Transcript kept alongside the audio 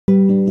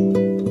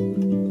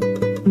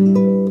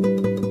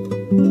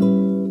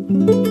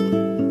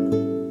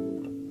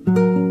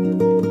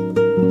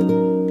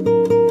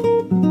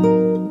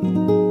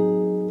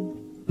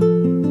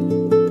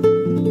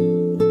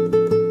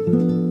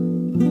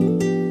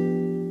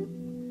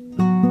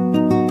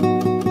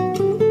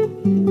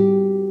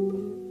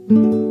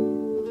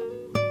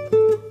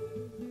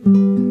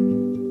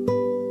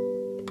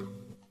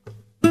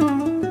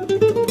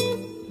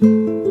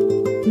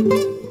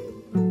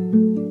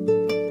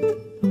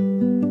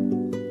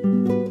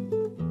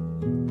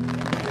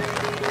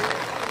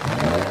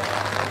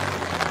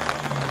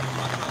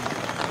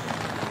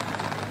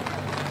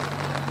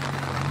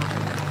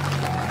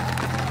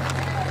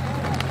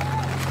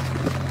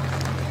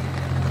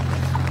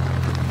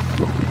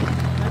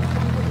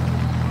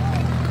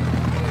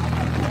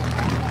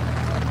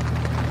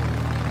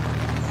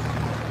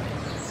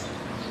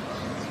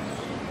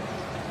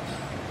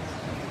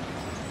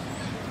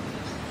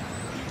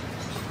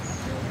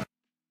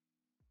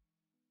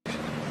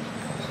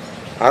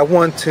I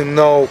want to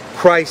know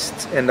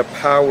Christ and the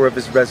power of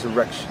his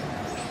resurrection.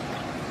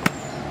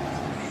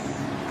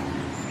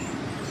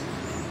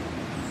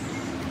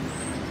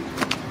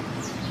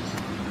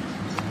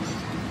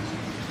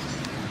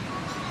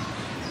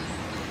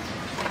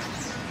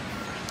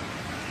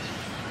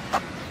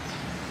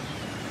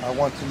 I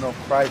want to know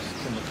Christ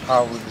and the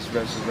power of his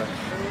resurrection.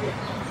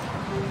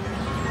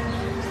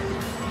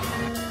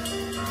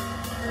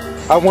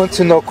 I want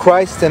to know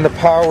Christ and the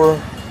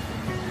power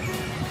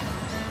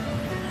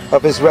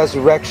of his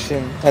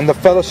resurrection and the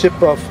fellowship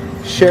of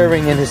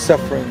sharing in his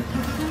suffering.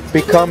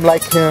 Become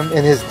like him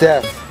in his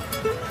death.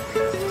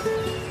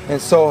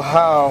 And so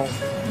how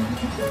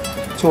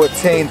to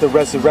attain the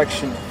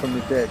resurrection from the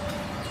dead.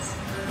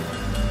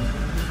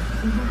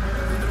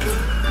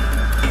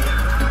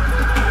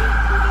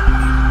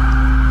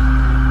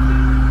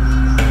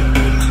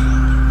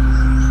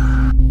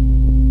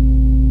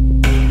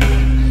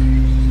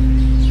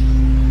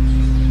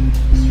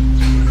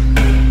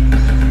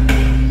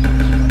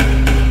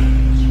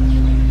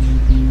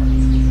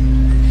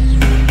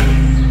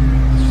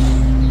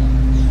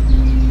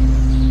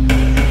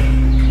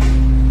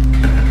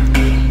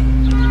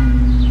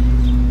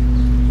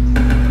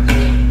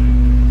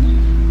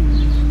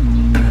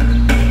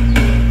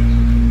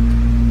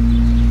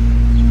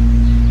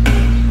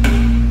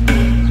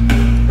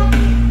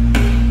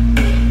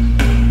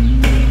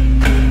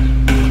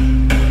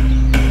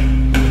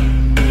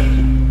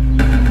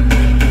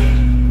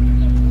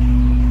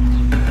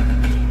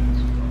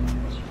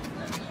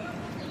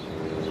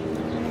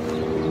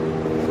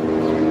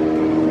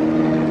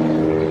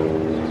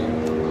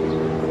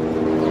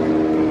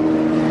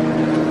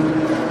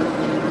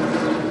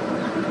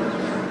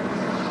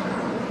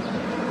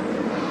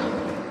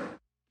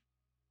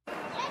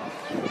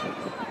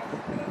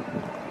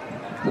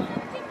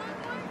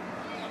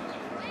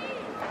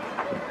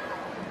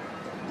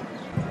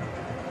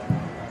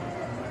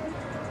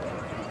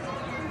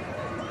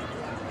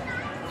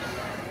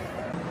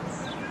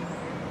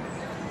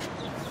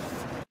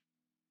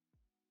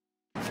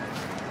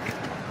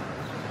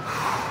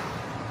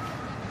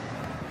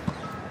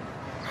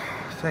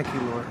 Thank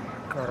you, Lord.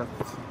 God,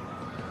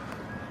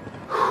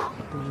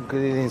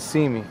 good they didn't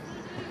see me.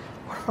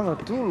 What am I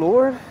gonna do,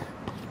 Lord?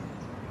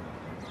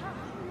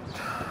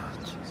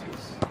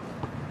 Jesus.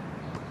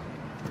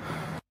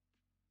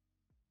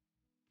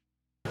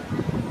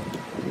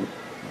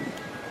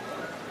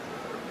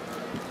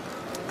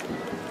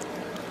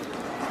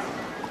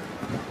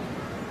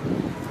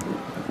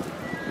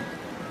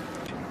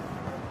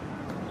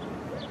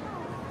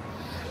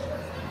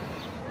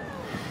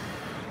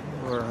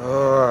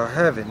 Lord,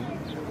 heaven.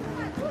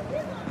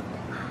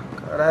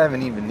 God, I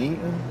haven't even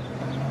eaten.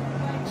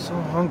 I'm so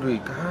hungry,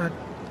 God.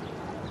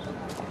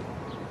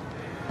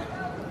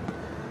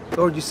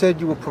 Lord, you said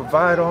you will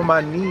provide all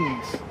my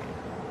needs.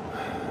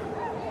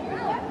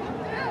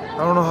 I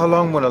don't know how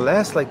long I'm gonna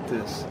last like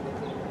this.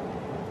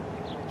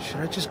 Should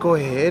I just go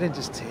ahead and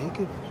just take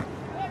it?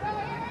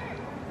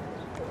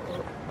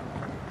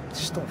 I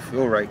just don't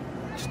feel right.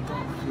 I just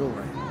don't feel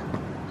right.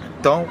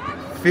 I don't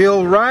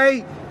feel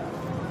right.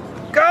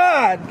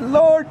 God,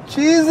 Lord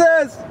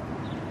Jesus.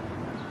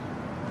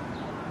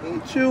 I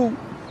need you.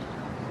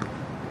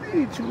 I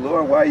need you,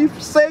 Lord. Why are you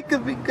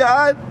forsaking me,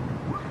 God?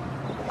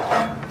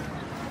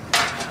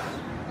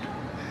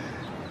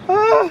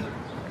 Ah.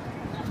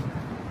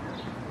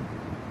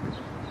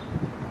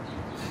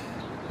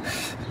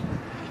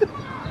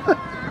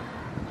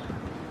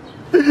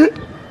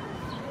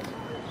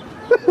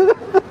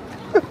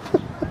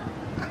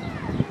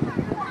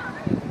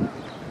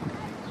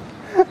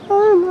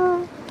 Oh,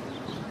 no.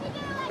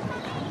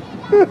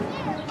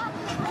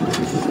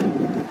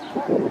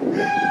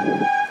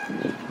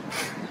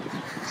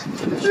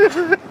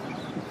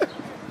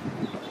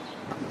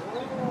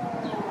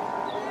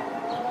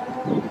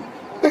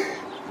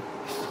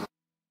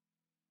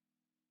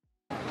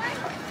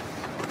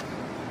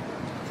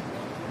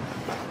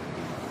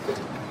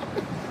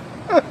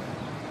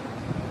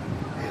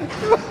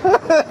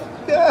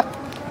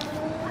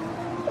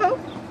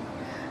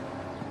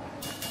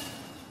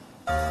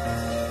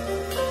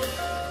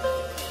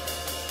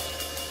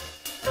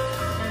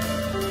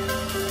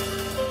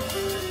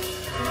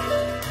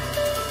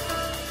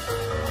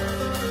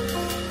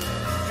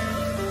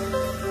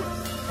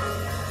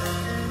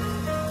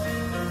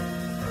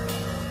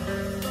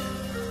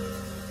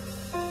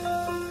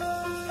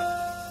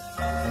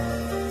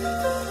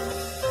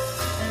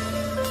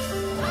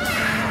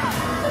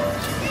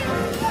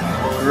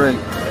 Great.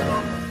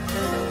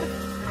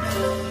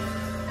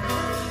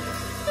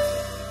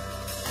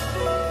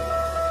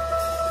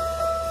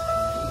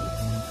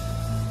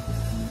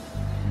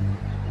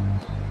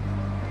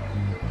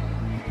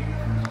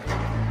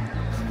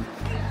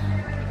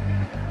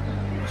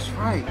 That's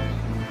right.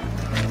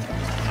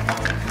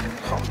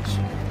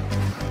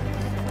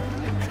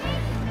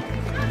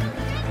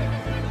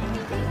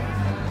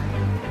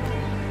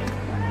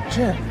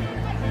 Jim,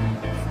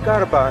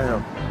 forgot about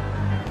him.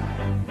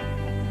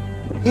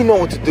 He know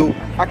what to do.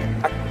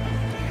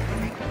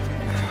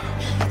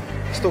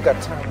 still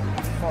got time on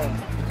my phone.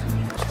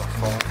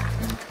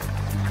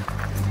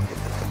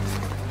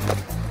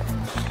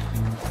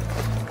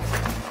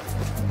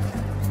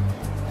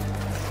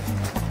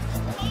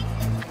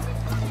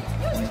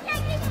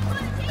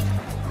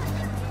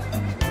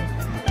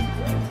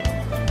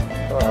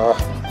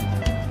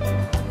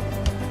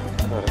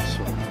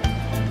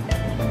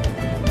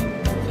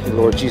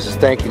 Lord Jesus,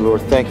 thank you,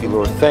 Lord. Thank you,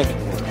 Lord. Thank you,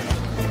 Lord.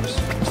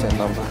 What's that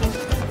number?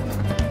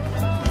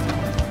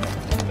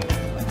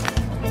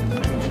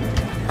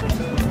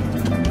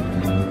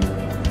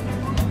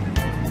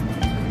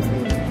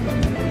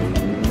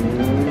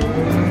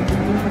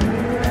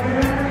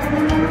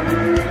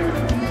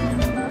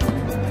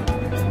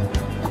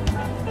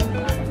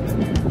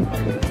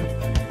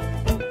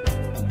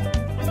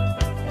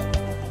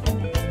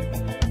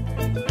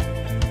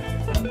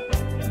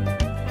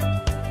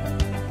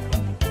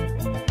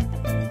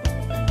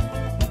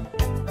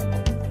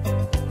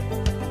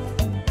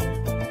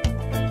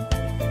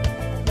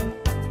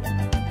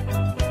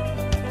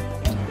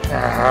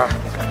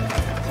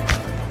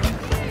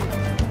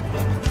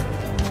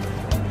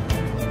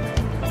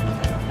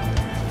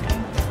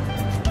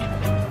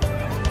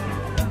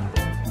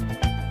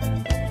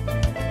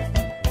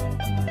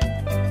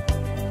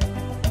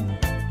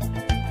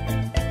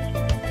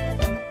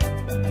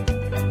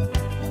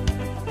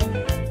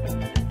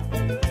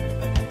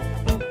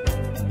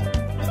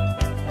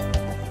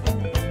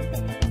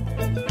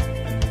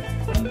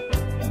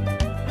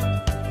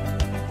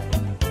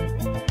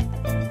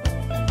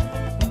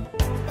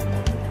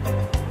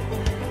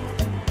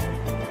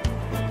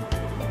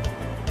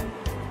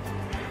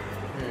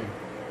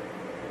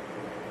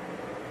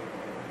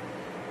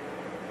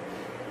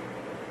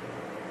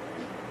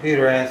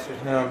 Peter answered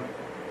him,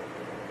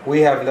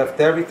 "We have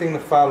left everything to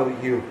follow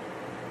you.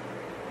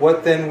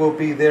 What then will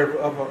be there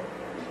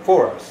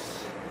for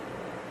us?"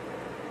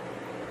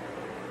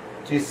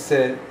 Jesus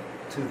said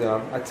to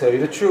them, "I tell you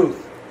the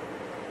truth.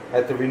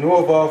 At the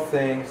renewal of all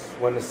things,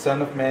 when the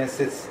Son of Man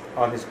sits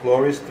on his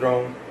glorious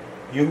throne,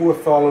 you who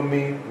have followed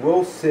me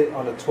will sit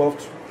on the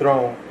 12th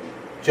throne,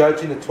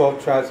 judging the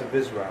 12 tribes of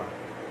Israel.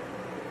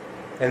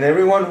 And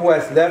everyone who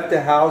has left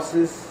their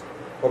houses,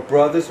 or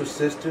brothers or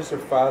sisters, or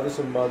fathers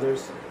or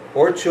mothers,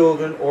 or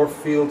children, or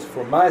fields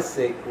for my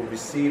sake will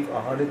receive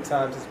 100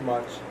 times as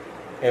much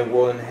and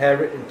will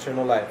inherit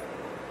eternal life.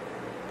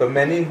 But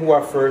many who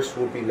are first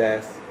will be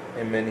last,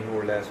 and many who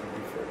are last will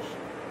be first."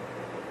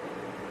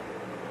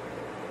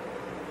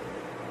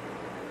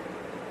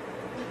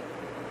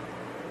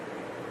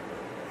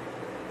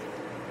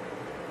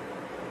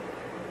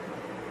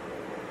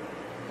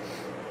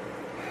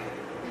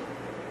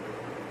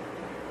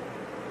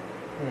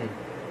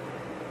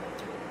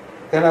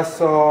 Then I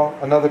saw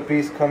another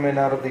beast coming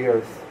out of the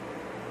earth.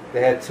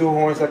 They had 2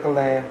 horns like a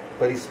lamb,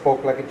 but he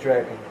spoke like a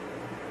dragon.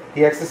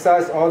 He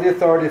exercised all the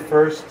authority of the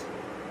first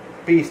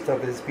beast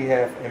of his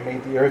behalf, and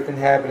made the earth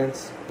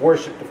inhabitants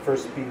worship the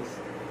first beast.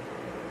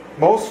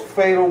 Most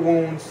fatal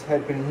wounds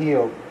had been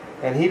healed,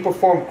 and he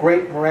performed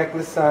great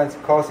miraculous signs,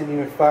 causing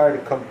even fire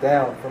to come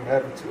down from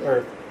heaven to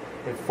earth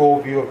in full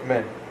view of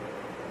men.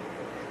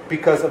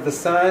 Because of the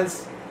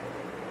signs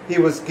he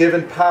was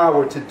given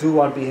power to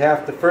do on behalf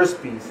of the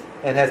first beast,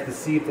 and has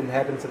deceived the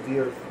inhabitants of the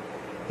earth.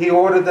 He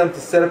ordered them to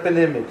set up an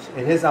image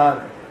in his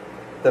honor,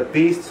 the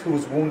beast who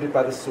was wounded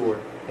by the sword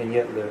and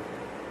yet lived.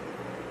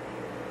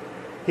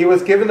 He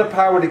was given the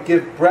power to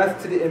give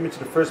breath to the image of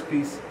the first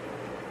beast,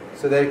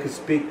 so that he could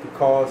speak to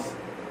cause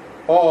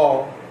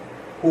all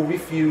who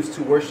refused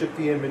to worship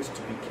the image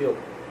to be killed.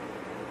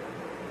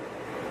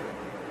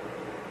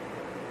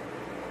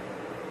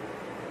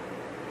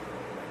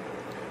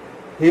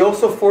 He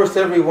also forced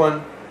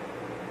everyone,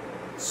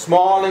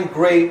 small and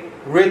great,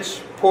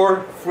 rich,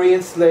 poor, free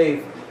and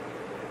slave,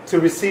 to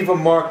receive a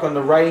mark on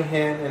the right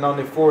hand and on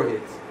their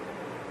foreheads,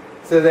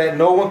 so that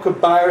no one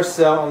could buy or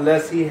sell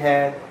unless he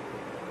had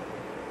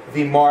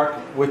the mark,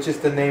 which is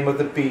the name of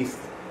the beast,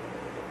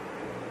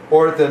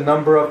 or the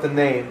number of the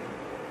name.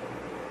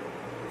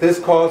 This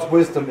calls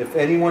wisdom. If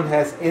anyone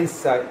has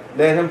insight,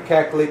 let him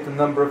calculate the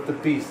number of the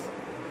beast,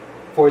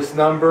 for its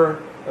number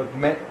of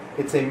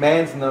it's a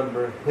man's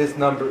number. His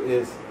number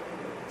is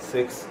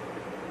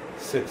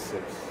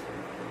 666.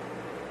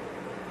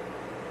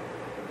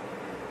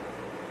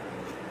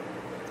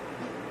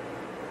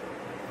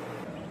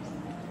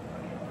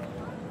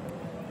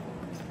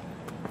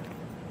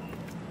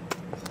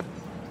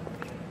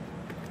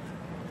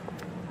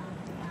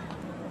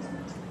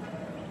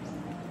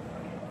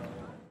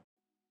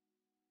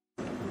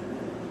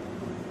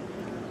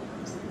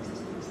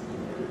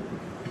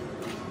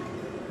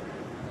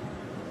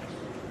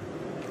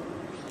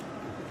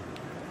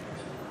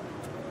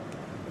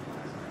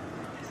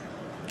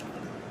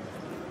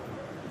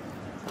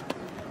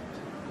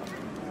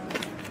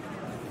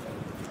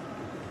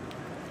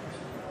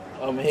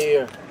 I'm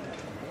here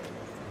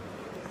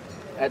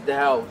at the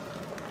house.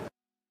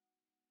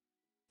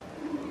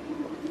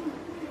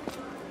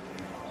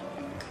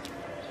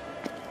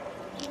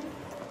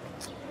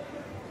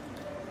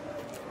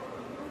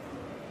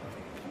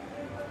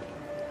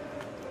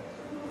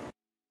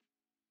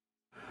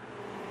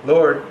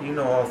 Lord, you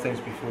know all things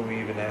before we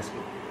even ask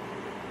it.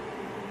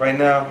 Right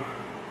now,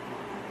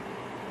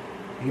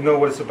 you know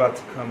what is about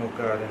to come, oh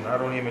God, and I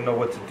don't even know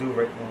what to do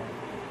right now.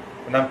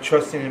 And I'm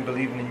trusting and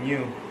believing in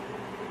you.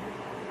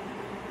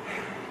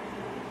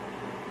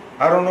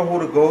 I don't know who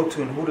to go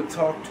to and who to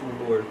talk to,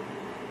 Lord.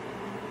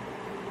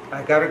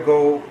 I gotta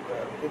go.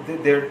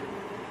 They're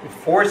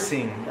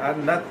forcing,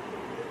 I'm not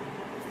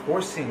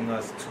forcing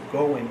us to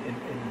go and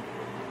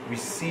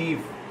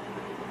receive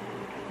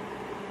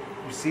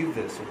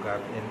this, oh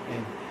God.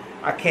 And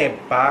I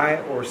can't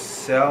buy or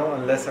sell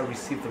unless I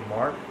receive the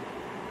mark.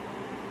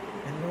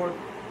 And Lord,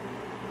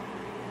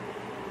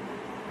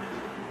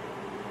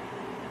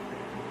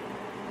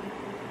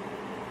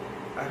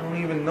 I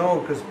don't even know,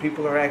 because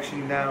people are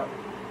actually now,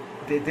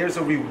 there's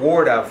a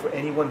reward out for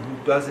anyone who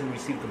doesn't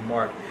receive the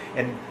mark.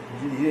 And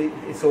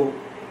so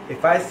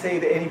if I say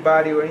to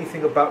anybody or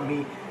anything about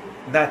me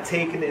not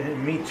taking it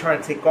and me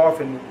trying to take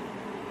off, and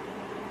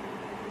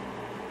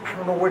I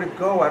don't know where to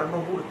go, I don't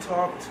know who to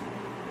talk to,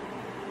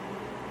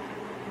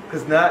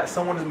 because not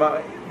someone is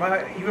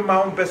even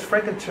my own best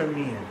friend can turn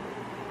me in.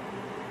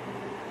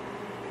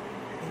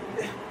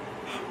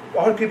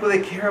 All the people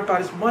they care about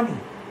is money.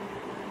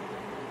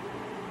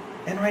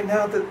 And right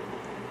now the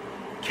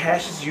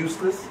cash is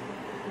useless.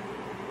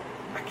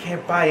 I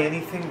can't buy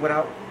anything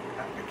without,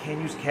 I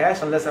can't use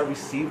cash unless I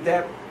receive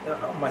that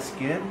on my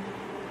skin.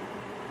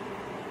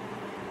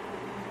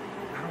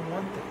 I don't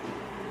want that.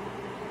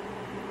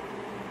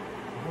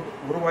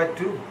 What do I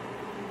do?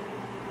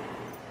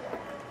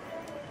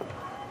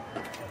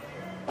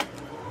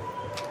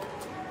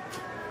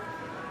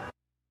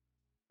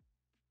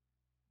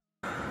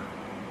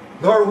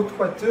 Lord, what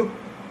do I do?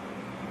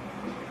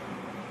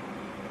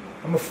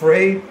 I'm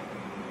afraid.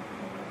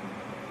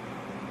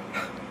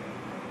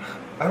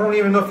 I don't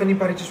even know if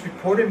anybody just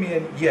reported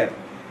me yet.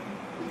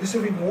 There's a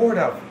reward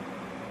out.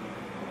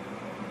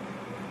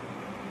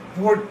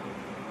 Lord,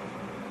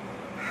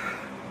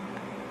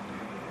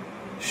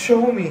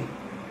 show me.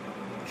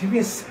 Give me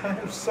a sign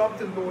of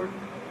something, Lord.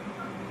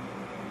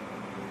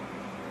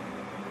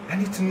 I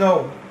need to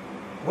know.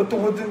 What do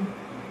I do?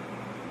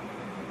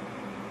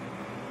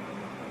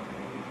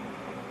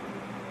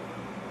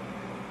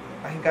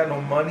 I ain't got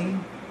no money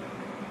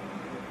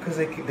because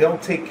they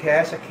don't take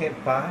cash. I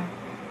can't buy.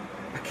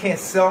 I can't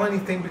sell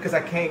anything because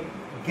I can't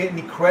get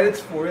any credits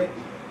for it.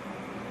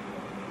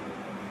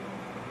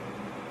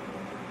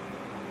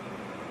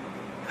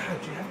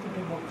 God, you have to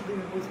be more clear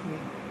with me.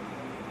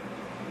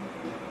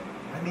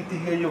 I need to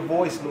hear your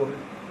voice, Lord.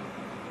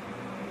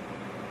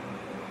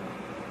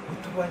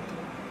 What do I do?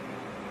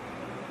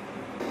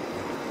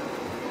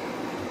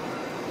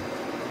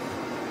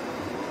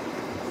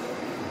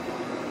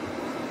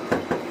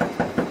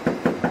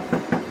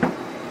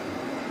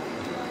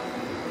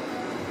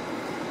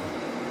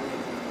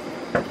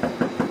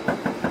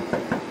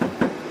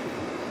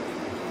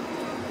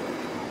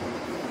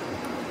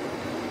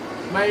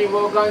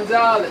 Manuel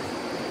Gonzalez.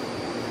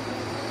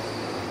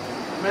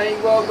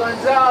 Manuel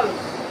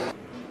Gonzalez.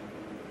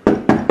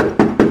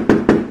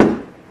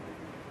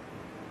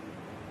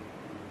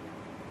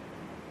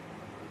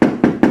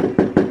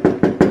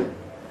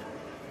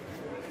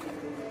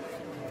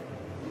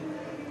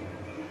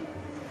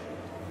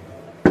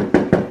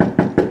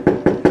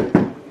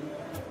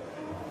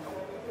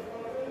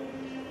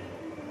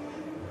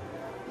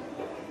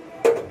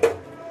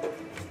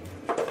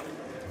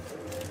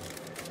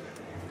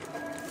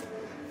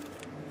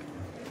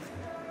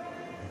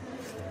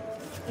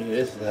 Yeah,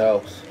 this is the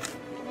house.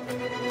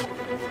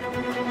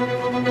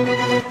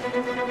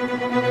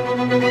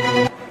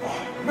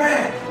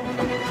 Man!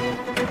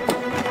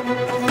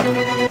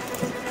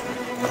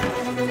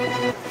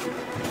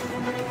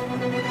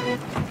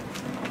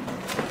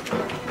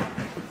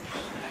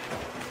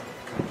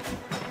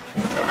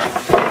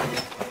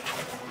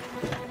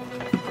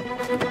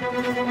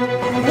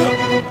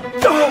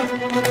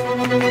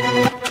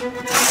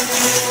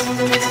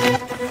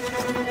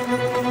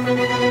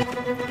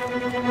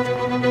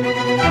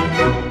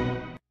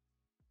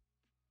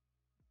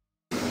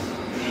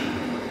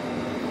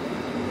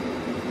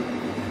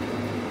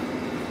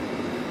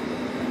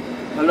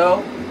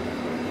 Hello?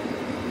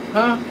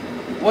 Huh?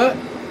 What?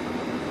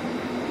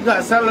 You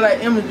got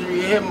satellite imagery.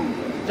 You hear me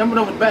jumping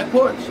over the back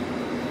porch?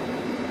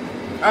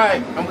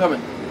 Alright, I'm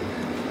coming.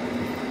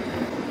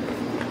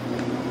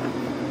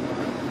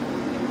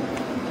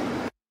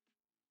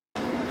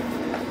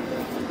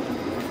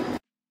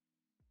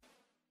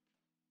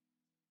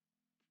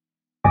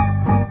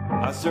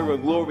 I serve a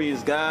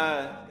glorious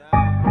God.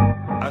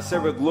 I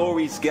serve a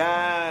glorious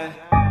God.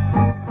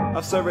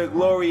 I serve a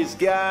glorious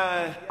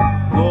God.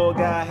 Lord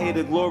God, hey,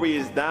 the glory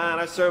is thine.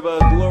 I serve a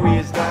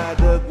glorious God,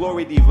 the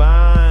glory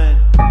divine.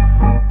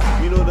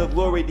 You know the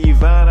glory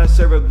divine. I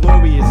serve a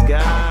glorious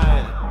God.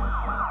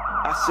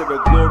 I serve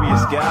a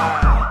glorious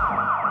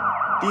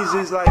God. These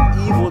is like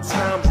evil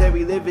times that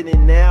we living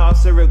in now. I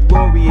serve a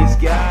glorious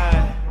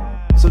God.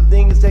 So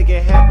things that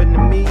can happen to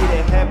me,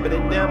 that happen to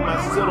them,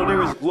 I still know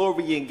there is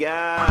glory in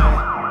God.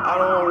 I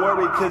don't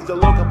worry, cause the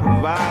Lord can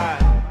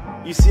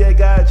provide. You see, I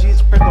got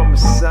Jesus Christ on my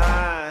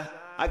side.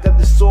 I got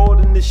the sword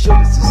and the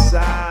shield is the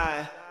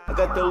side. I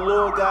got the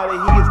Lord God and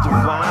He is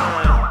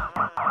divine.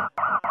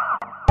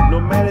 No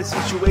matter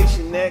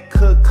situation that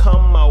could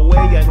come my way,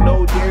 I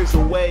know there's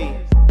a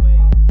way.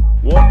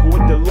 Walking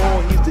with the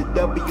Lord, He's the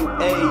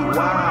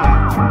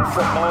W-A-Y.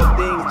 For all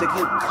things that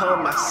could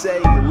come, I say,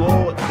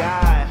 Lord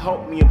God,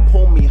 help me and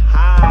pull me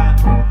high.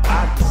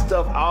 I the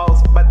stuff I was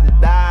about to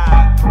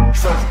die.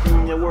 Trust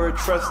in your word,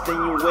 trust in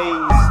your ways.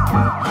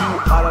 You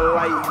are the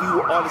light,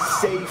 you are the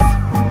safe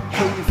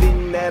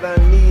haven that I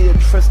need.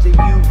 Trust in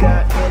you,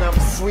 God, and I'm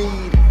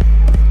freed.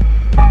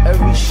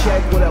 Every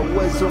shackle that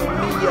was on me,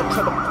 I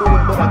tried to pull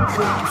it, but I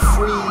couldn't be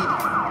freed.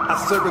 I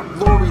serve a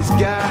glorious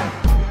God.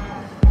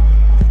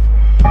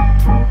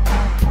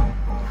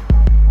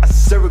 I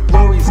serve a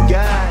glorious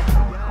God,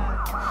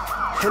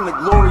 and the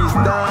glory is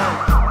thine.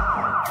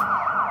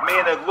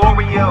 Man, the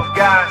glory of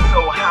God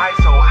so high,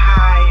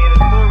 and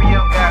the glory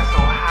of God so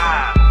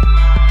high.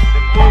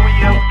 The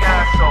glory of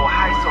God so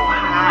high,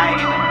 and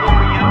the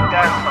glory of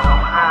God so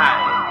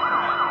high.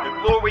 The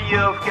glory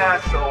of God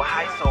so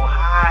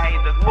high,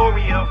 the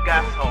glory of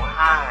God so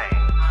high.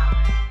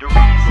 The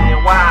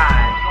reason why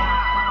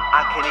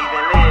I can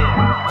even live,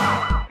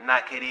 and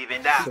I can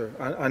even die. Sir,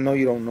 I know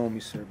you don't know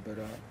me, sir, but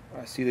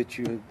I see that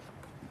you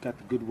got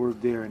the good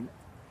word there, and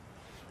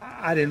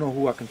I didn't know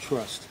who I can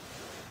trust.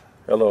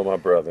 Hello, my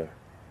brother.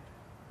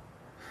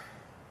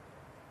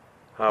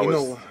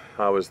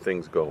 How is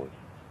things going?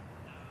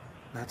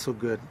 Not so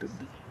good.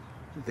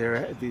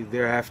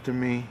 They're after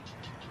me,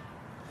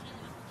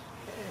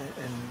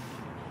 and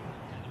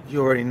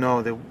you already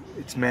know that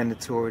it's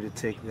mandatory to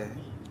take that.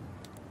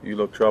 You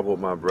look troubled,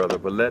 my brother,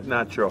 but let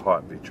not your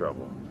heart be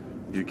troubled.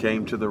 You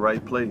came to the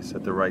right place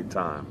at the right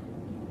time.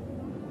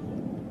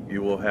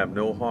 You will have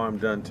no harm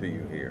done to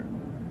you here.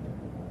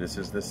 This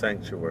is the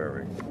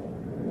sanctuary.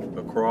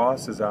 The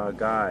cross is our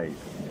guide.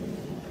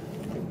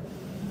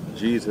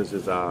 Jesus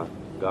is our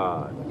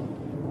God.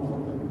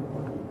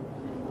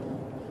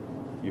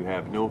 You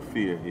have no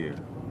fear here.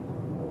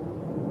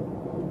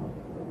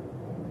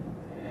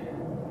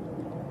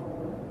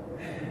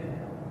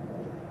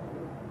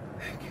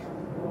 Thank you.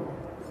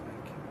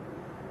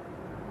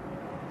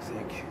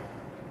 Thank you.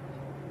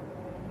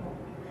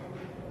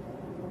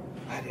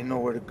 I didn't know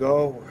where to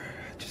go.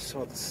 I just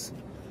saw this.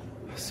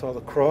 I saw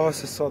the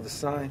cross. I saw the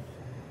sign.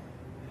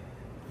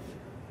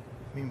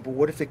 I mean, but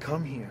what if they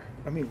come here?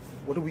 I mean,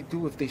 what do we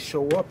do if they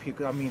show up here?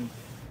 I mean,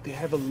 they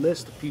have a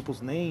list of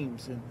people's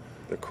names and...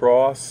 The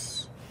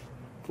cross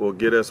will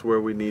get us where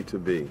we need to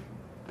be.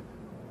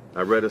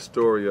 I read a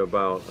story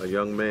about a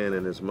young man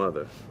and his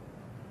mother.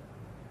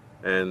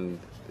 And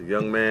the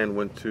young man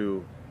went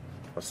to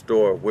a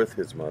store with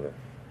his mother.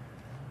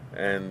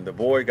 And the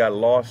boy got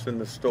lost in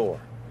the store.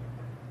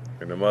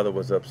 And the mother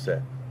was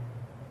upset.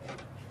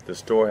 The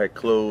store had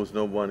closed.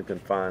 No one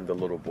could find the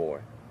little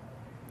boy.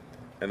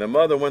 And the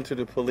mother went to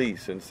the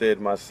police and said,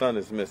 "My son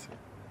is missing."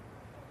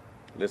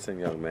 Listen,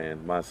 young man,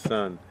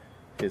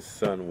 his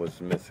son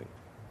was missing.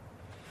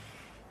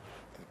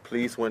 The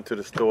police went to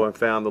the store and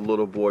found the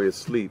little boy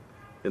asleep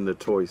in the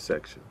toy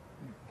section.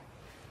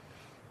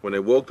 When they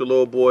woke the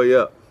little boy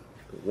up,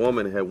 the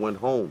woman had went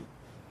home.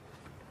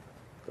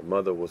 The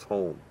mother was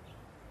home.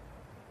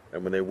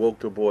 And when they woke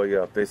the boy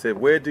up, they said,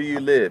 "Where do you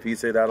live?" He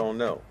said, "I don't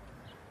know."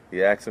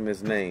 He asked him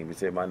his name. He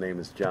said, "My name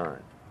is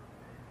John."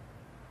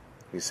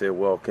 He said,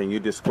 "Well, can you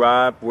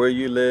describe where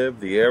you live,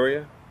 the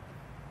area?"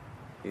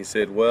 He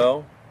said,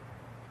 "Well,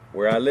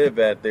 where I live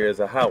at, there's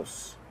a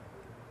house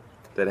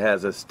that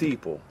has a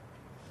steeple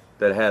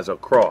that has a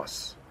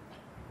cross.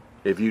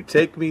 If you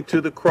take me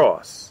to the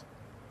cross,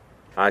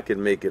 I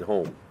can make it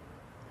home.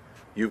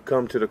 You've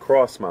come to the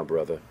cross, my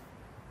brother.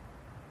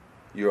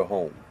 You're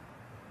home."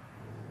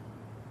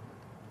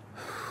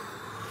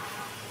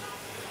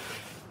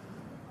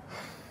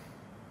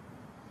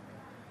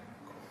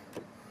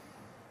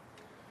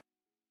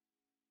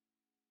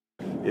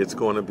 It's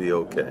going to be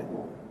okay.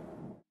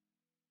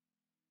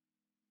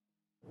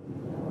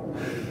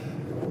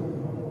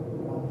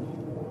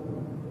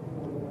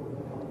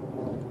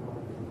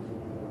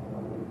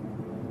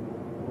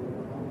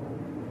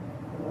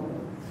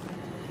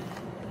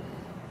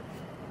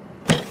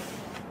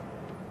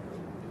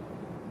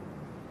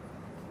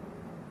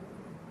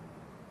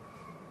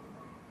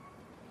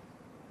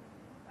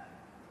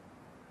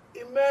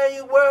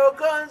 Emmanuel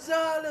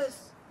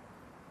Gonzalez,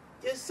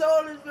 your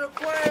soul is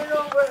required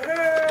over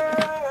here.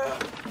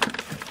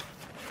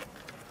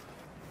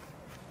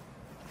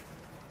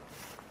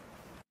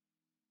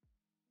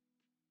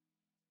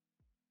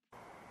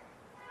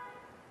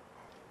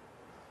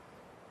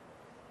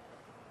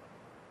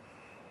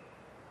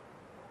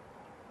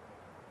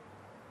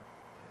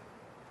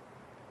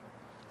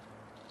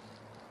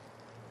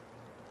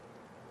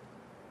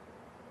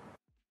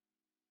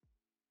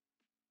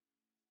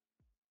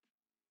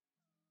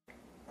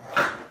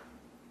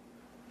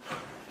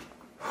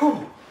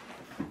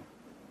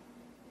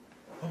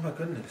 Oh my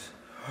goodness.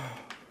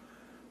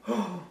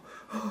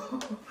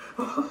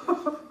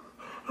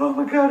 Oh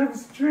my God, it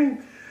was a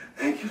dream.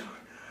 Thank you,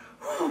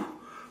 Lord.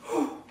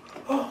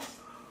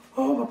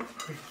 Oh my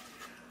baby.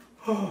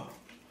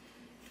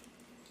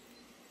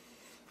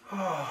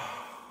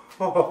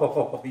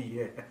 Oh,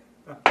 yeah.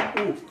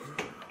 Ooh,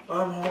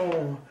 I'm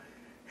home.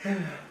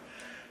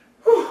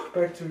 Whew,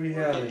 back to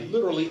reality.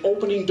 Literally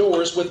opening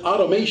doors with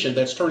automation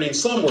that's turning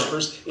some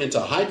workers into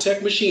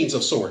high-tech machines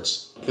of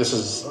sorts. This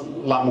is a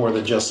lot more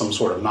than just some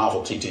sort of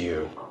novelty to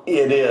you.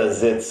 It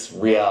is. It's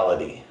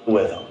reality.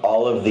 With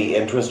all of the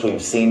interest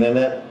we've seen in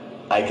it,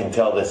 I can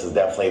tell this is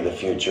definitely the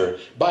future.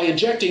 By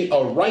injecting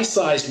a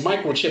rice-sized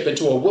microchip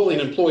into a willing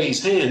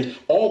employee's hand,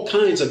 all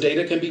kinds of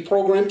data can be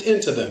programmed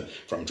into them,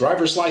 from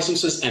driver's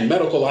licenses and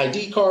medical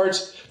ID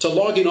cards to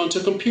logging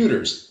onto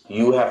computers.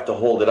 You have to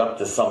hold it up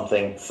to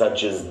something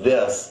such as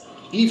this.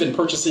 Even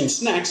purchasing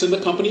snacks in the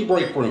company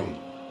break room.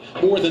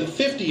 More than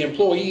 50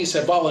 employees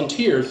have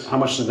volunteered. How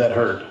much did that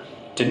hurt?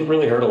 Didn't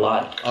really hurt a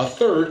lot. A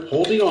third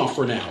holding off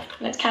for now.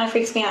 It kind of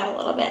freaks me out a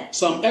little bit.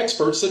 Some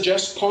experts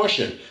suggest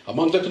caution.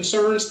 Among the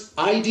concerns,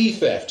 ID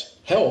theft,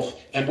 health,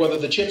 and whether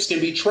the chips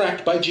can be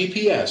tracked by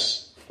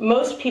GPS.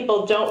 Most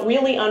people don't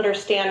really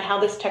understand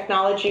how this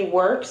technology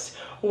works,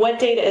 what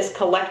data is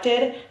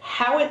collected,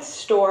 how it's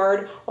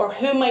stored, or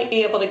who might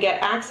be able to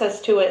get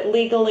access to it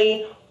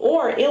legally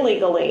or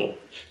illegally.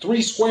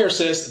 3 Square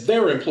says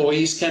their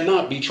employees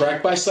cannot be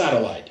tracked by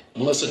satellite.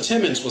 Melissa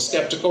Timmons was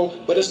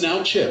skeptical, but is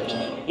now chipped.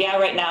 Yeah,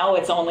 right now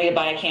it's only to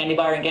buy a candy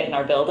bar and get in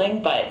our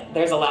building, but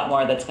there's a lot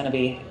more that's going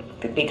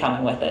to be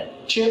coming with it.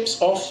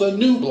 Chips off the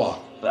new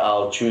block.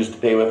 I'll choose to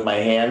pay with my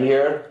hand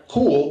here.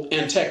 Cool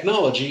and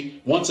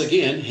technology, once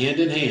again, hand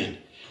in hand.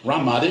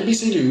 Ron Mott,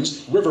 NBC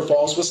News, River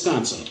Falls,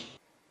 Wisconsin.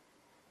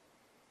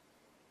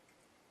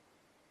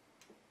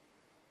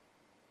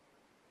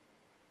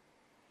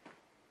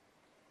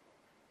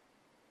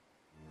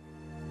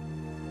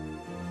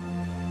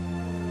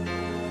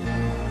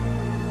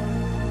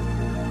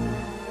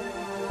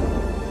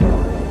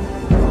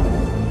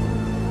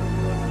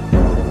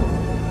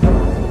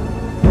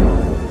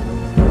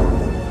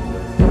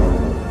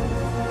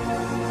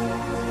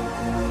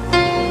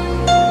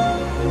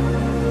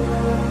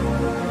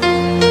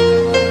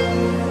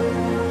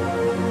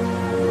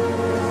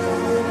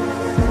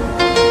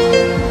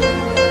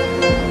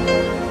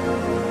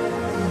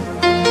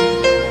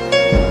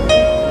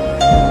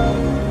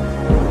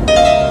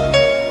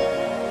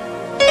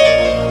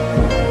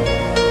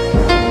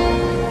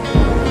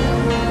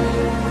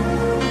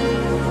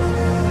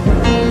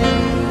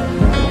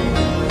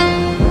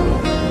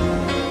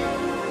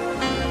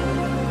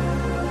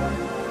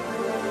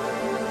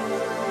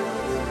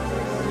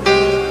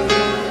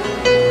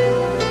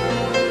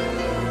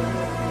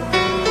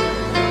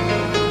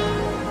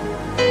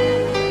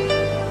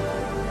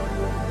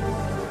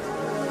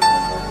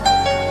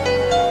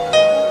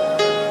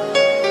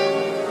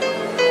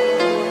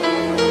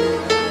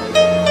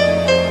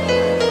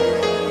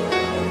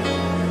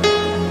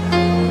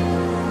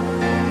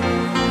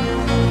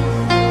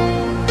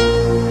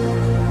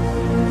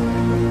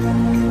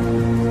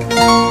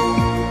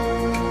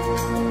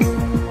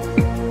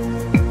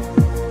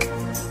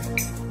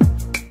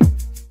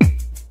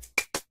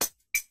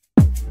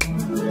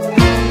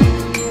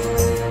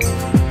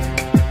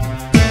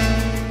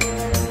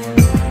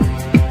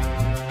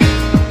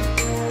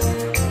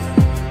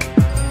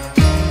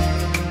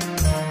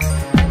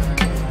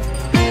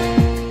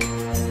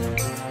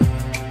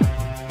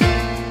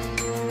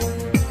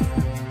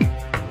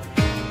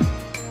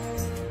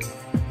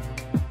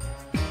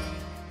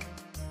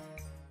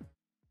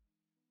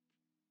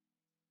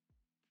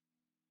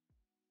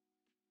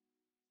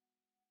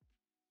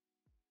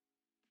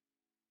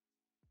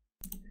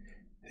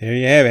 There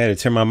you have it. I had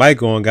to turn my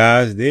mic on,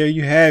 guys. There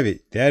you have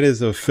it. That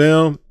is a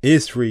film.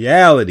 It's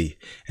reality.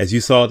 As you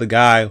saw the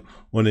guy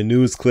on the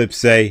news clip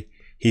say,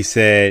 he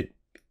said,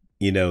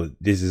 you know,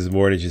 this is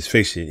more than just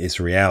fiction. It's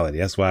reality.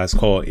 That's why it's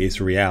called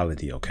It's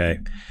Reality.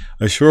 Okay.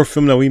 A short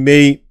film that we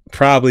made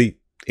probably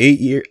 8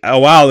 years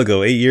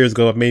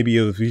ago.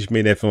 Maybe we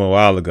made that film a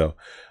while ago,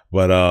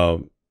 but,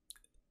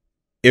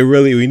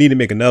 we need to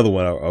make another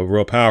one, a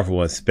real powerful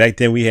one. Back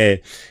then we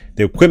had,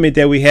 the equipment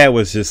that we had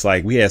was just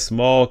like, we had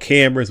small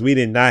cameras. We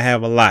did not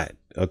have a lot.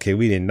 Okay.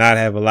 We did not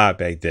have a lot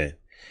back then.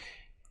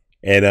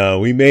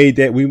 And, we made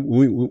that,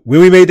 when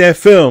we made that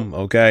film,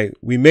 okay,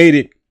 we made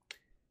it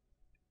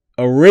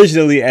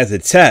originally as a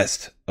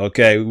test.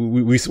 Okay.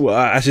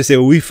 I should say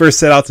when we first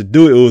set out to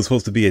do it, it was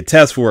supposed to be a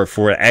test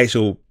for an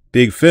actual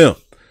big film.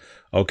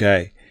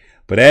 Okay.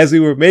 But as we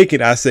were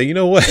making, I said, you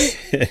know what?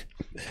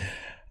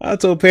 I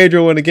told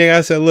Pedro and the gang,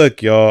 I said,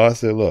 look, y'all,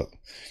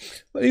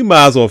 you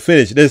might as well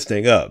finish this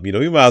thing up. You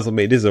know, you might as well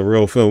make this a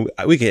real film.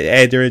 We can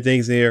add different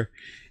things here.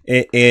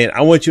 And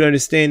I want you to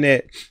understand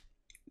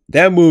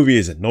that movie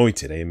is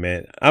anointed.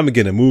 Amen. I'm going to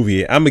get a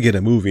movie.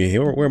 In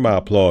here. Where my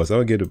applause? I'm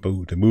going to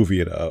get the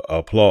movie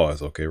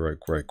applause. Okay. Right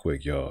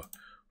quick, y'all.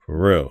 For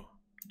real.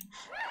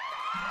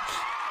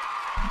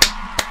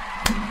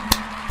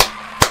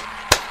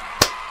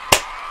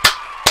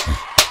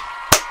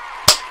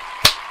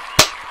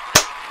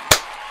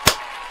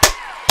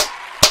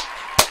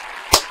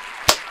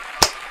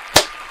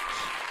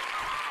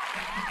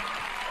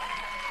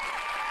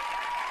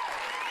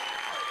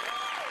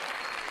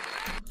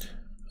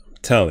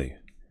 Telling you,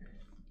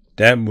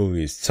 That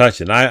movie is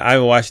touching. I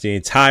watched the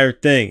entire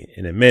thing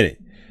in a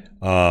minute.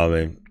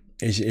 And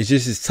it's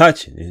just as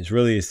touching. It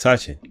really is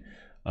touching.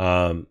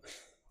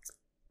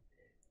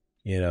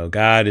 You know,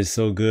 God is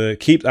so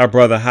good. Keep our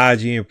brother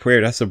Haji in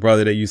prayer. That's the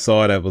brother that you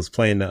saw that was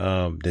playing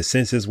the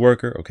census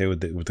worker. Okay, with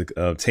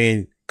the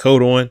tan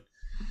coat on.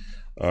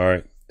 All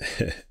right.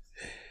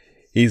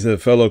 He's a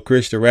fellow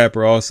Christian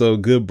rapper, also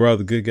good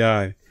brother, good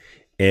guy,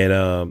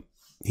 and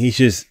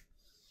he's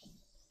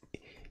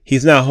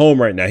not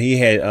home right now. He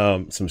had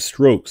some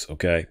strokes.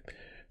 Okay,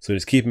 so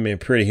just keep him in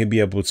prayer. He'll be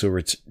able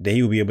to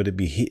he will be able to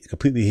be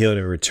completely healed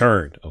and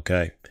returned.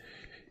 Okay,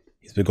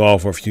 he's been gone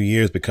for a few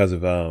years because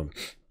of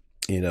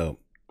you know,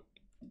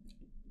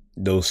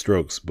 those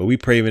strokes. But we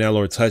pray even now,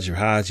 Lord, touch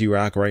Haji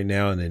Rock right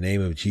now in the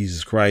name of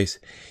Jesus Christ.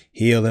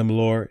 Heal him,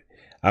 Lord.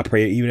 I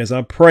pray even as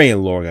I'm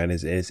praying, Lord God,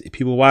 as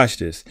people watch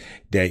this,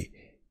 that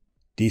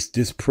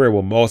this prayer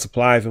will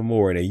multiply even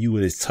more, that you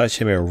would just touch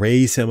him and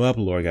raise him up,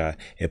 Lord God,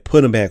 and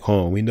put him back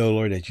home. We know,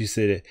 Lord, that you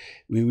said that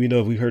we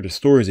know if we've heard the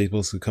stories, they're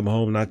supposed to come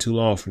home not too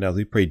long from now.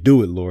 We pray,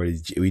 do it, Lord.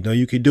 We know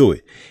you can do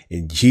it.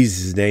 In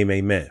Jesus' name,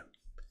 amen.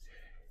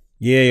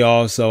 Yeah,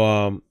 y'all.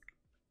 So,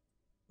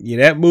 yeah,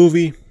 that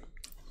movie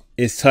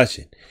is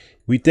touching.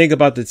 We think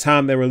about the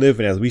time that we're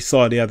living as we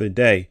saw the other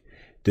day,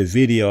 the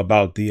video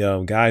about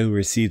the guy who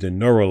received a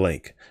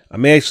Neuralink. I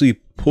may actually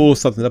pull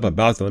something up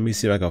about that. Let me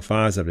see if I can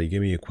find something.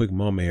 Give me a quick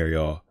moment here,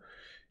 y'all.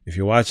 If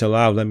you're watching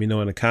live, let me know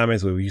in the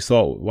comments. Or if you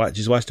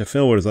just watch the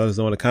film with us, let us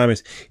know in the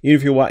comments. Even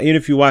if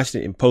you watched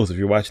it in post, if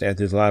you're watching it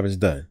after this live is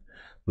done,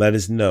 let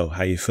us know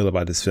how you feel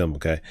about this film,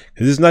 okay?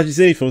 Because it's not just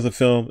any film, it's a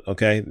film,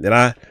 okay,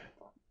 that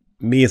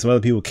me and some other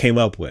people came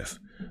up with,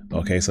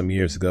 okay, some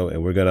years ago,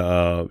 and we're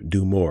gonna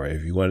do more.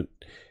 If you want,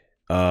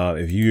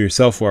 if you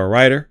yourself are a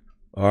writer,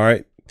 all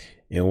right,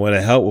 and want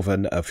to help with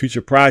a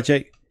future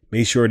project,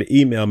 make sure to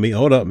email me.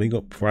 Hold up, let me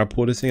go before I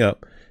pull this thing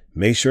up.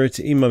 Make sure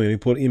to email me. Let me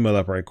pull the email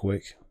up right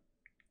quick.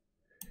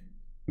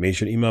 Make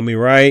sure to email me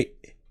right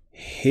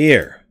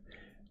here,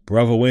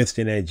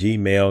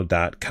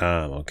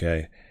 brotherwinston@gmail.com.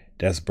 Okay,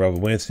 that's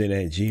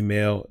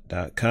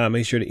brotherwinston@gmail.com.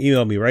 Make sure to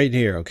email me right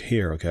here.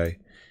 Okay,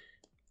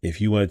 if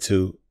you want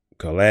to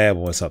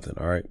collab on something.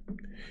 All right,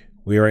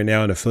 we're right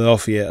now in the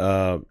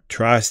Philadelphia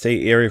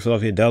tri-state area,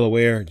 Philadelphia,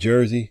 Delaware,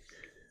 Jersey.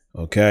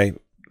 Okay.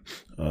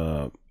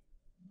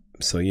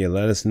 So yeah,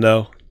 let us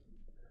know.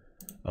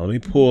 Let me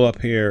pull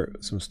up here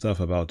some stuff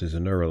about this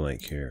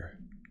Neuralink here.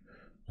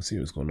 Let's see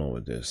what's going on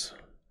with this.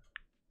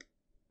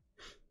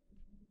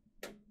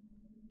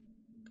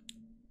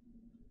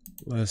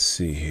 Let's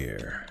see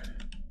here.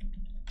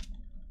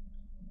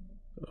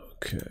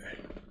 Okay.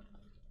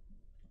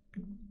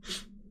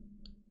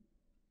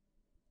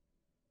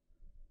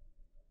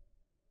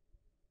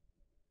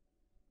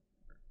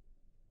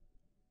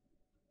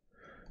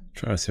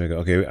 Trying to see if I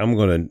go. Okay, I'm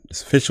going to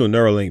official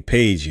Neuralink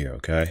page here.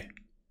 Okay.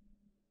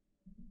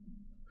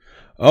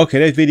 Okay,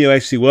 that video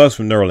actually was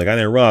from Neuralink. I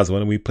didn't realize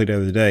when we played the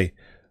other day,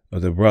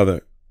 the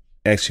brother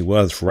actually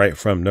was right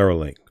from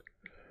Neuralink.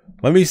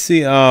 Let me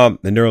see the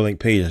Neuralink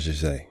page, I should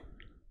say.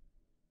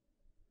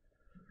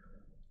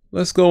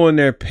 Let's go on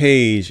their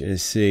page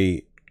and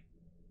see.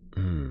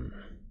 I'm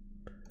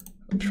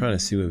trying to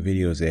see what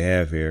videos they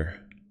have here.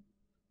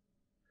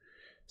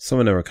 Some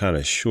of them are kind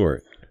of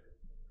short.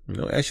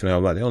 No, actually, I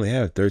have a lot. They only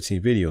have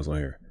 13 videos on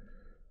here.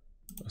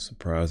 That's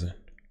surprising.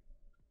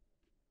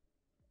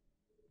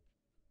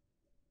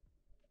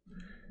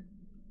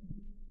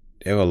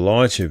 They have a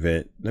launch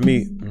event. Let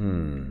me.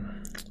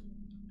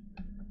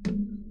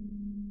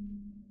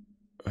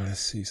 Let's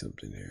see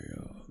something here,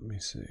 y'all. Let me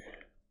see.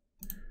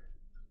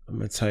 I'm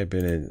gonna type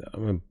it in.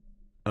 I'm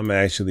gonna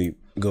actually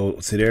go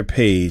to their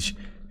page,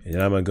 and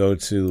then I'm gonna go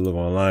to look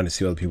online to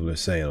see what people are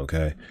saying.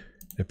 Okay.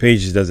 The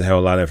page just doesn't have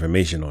a lot of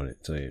information on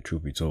it, to tell you the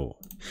truth be told.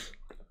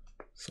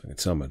 So I can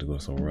tell them to go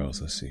somewhere else.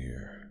 Let's see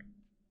here.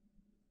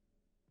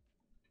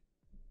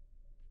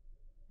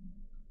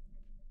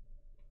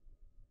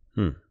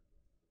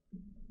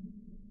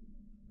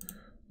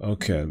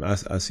 Okay, I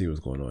see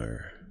what's going on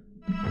here.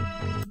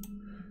 Let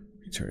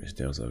me turn this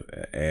down so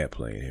ad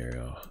playing here,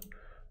 y'all.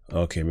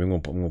 Okay, I'm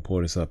gonna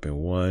pull this up in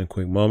one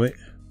quick moment.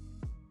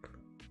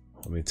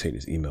 Let me take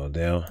this email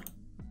down.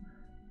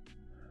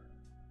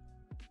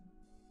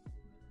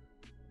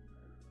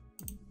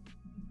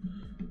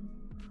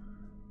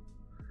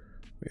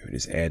 Maybe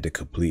just add to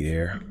complete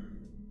here.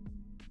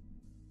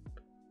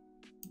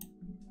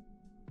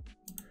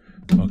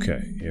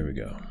 Okay, here we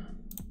go.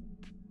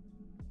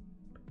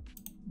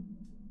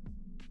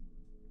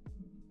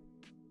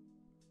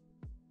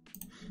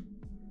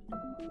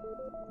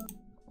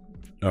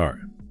 All right,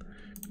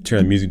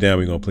 turn the music down.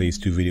 We're gonna play these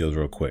two videos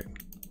real quick.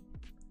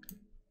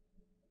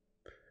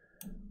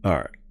 All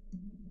right,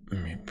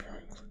 let me click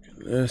on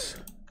this.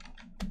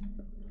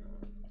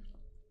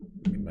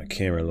 Make my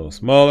camera a little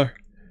smaller.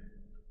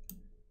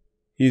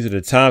 These are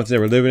the times that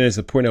we're living in. It's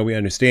important that we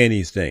understand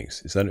these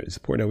things. It's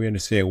important that we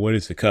understand what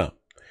is to come,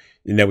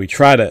 and that we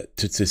try to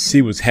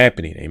see what's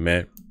happening.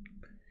 Amen.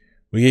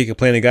 We can't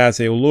complain to God and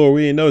say, "Oh Lord,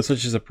 we didn't know it's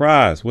such a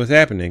surprise. What's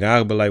happening?" God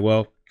will be like,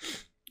 "Well,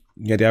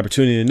 you got the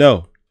opportunity to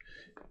know.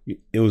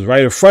 it was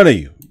right in front of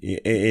you.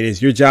 It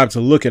is your job to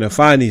look and to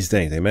find these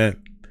things.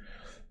 Amen.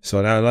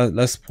 So now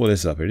let's pull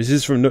this up here. This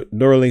is from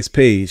Neuralink's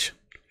page.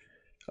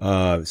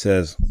 It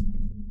says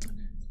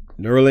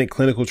Neuralink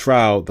clinical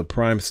trial, the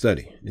PRIME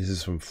study. This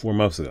is from 4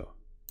 months ago.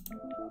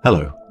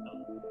 Hello.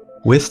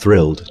 We're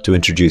thrilled to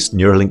introduce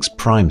Neuralink's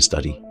PRIME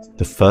study,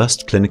 the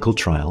first clinical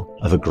trial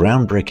of a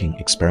groundbreaking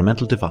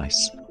experimental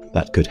device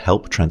that could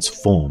help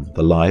transform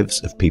the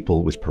lives of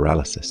people with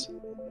paralysis.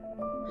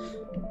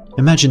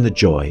 Imagine the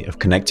joy of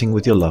connecting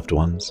with your loved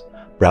ones,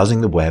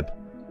 browsing the web,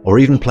 or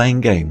even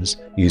playing games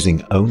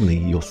using only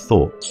your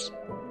thoughts.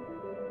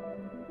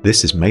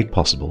 This is made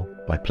possible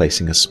by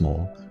placing a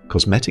small,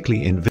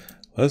 cosmetically invisible...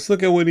 Let's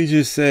look at what he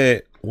just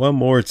said one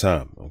more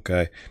time,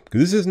 okay?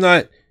 Because this is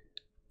not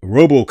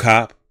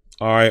RoboCop,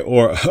 all right,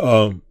 or,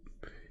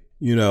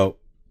 you know,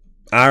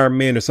 Iron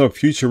Man or some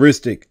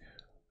futuristic,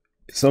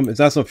 it's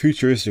not some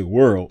futuristic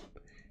world.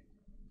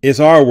 It's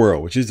our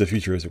world, which is the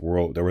futuristic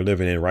world that we're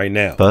living in right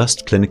now.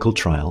 First clinical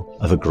trial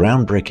of a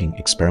groundbreaking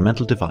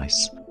experimental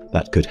device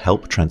that could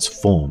help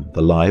transform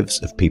the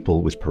lives of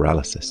people with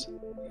paralysis.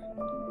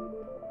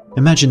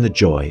 Imagine the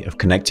joy of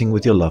connecting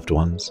with your loved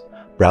ones,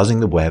 browsing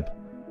the web,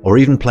 or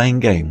even playing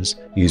games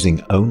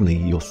using only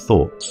your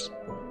thoughts.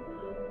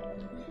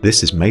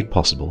 This is made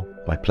possible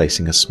by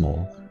placing a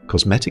small,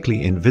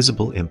 cosmetically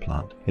invisible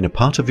implant in a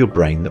part of your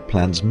brain that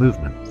plans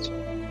movements.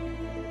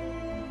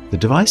 The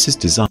device is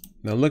designed...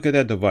 Now look at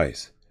that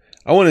device.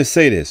 I want to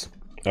say this,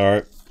 all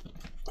right?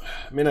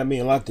 It may not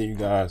mean a lot to you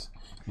guys.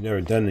 You've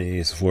never done any of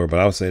this before, but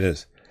I'll say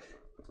this.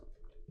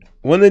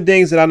 One of the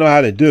things that I know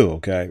how to do,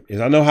 okay, is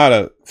I know how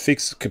to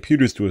fix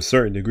computers to a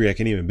certain degree. I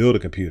can even build a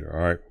computer,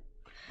 all right?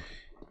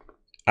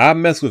 I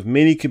mess with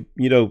many,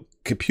 you know,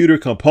 computer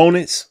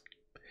components,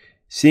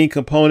 seeing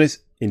components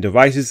in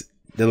devices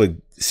that look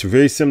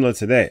very similar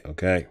to that,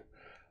 okay?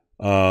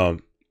 The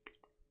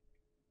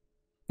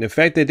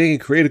fact that they can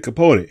create a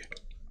component.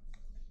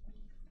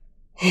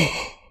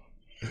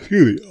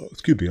 Excuse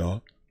me,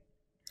 y'all.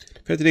 The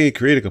fact that they can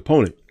create a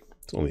component.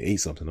 It's only 8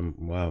 something.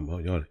 I'm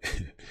yawning.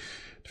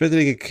 The fact that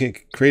they can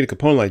create a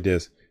component like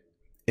this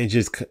and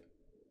just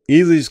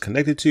easily just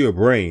connect it to your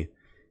brain,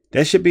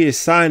 that should be a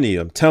sign to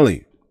you. I'm telling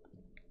you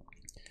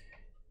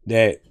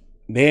that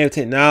they have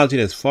technology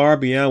that's far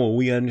beyond what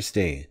we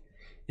understand,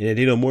 and that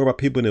they know more about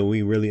people than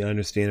we really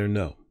understand or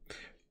know.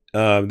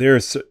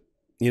 There's,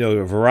 you know,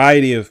 a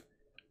variety of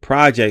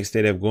projects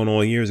that have gone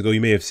on years ago. You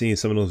may have seen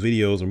some of those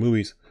videos or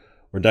movies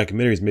or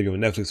documentaries, maybe on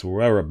Netflix or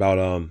wherever,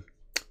 about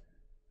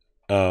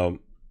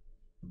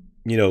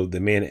you know,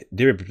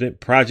 different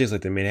projects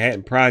like the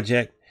Manhattan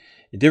Project,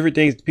 different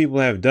things people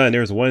have done. There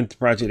was one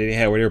project that they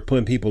had where they were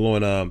putting people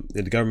on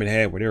that the government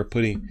had, where they were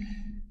putting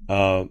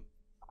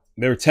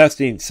they were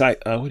testing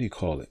what do you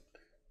call it?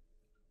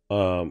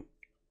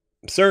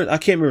 Certain, I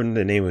can't remember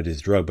the name of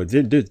this drug, but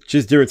they're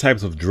just different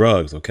types of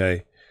drugs,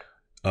 okay?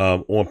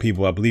 On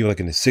people, I believe like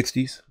in the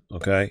 60s,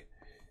 okay?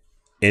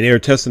 And they were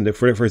testing,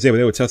 for example,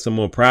 they would test them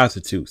on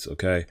prostitutes,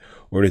 okay?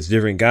 Or there's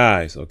different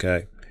guys,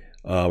 okay?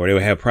 Where they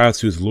would have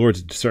prostitutes lured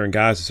to certain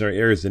guys to certain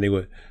areas, and they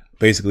would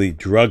basically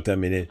drug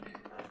them and then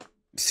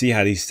see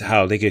how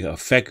they could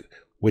affect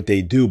what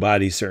they do by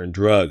these certain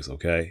drugs,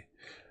 okay?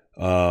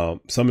 Some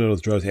of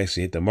those drugs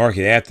actually hit the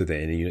market after that,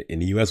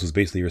 and the U.S. was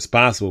basically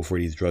responsible for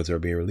these drugs that were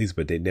being released,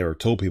 but they never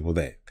told people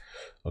that.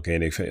 Okay,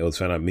 and it was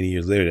found out many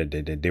years later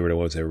that they were the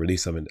ones that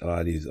released some a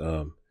lot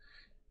of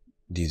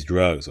these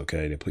drugs.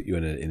 Okay, they put you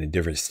in a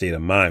different state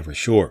of mind for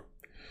sure.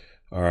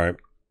 All right,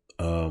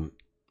 but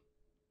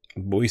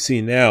we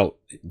see now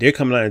they're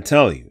coming out and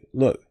telling you,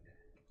 look,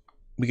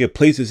 we get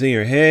places in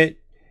your head,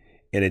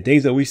 and the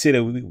things that we say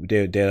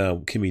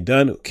that can be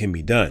done.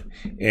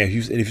 And if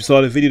you saw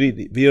the video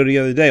the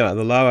other day,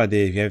 the live I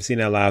did, if you haven't seen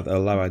that live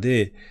I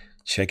did,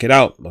 check it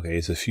out. Okay,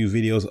 it's a few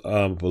videos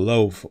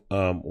below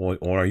on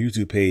our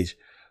YouTube page.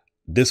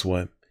 This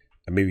one,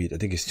 maybe I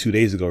think it's 2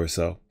 days ago or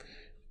so,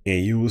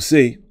 and you will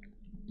see.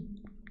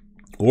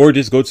 Or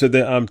just go to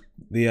the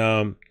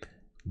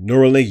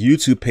Neuralink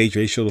YouTube page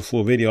where they show the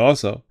full video.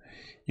 Also,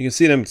 you can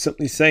see them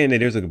simply saying that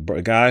there's a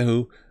guy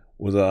who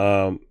was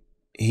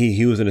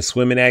he was in a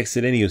swimming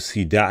accident.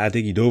 He died. I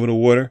think he dove in the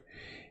water,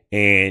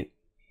 and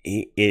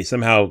it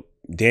somehow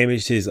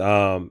damaged his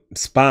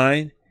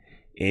spine,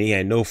 and he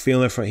has no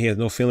feeling from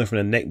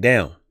the neck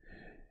down.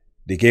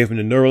 They gave him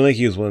the Neuralink.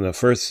 He was one of the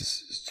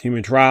first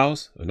human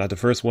trials, or not the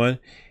first one.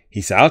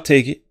 He said, "I'll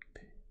take it."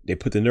 They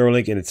put the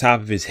Neuralink in the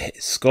top of his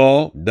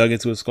skull, dug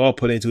into his skull,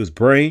 put it into his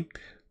brain,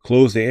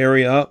 closed the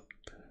area up.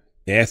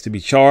 It has to be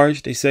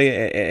charged, they say,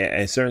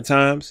 at certain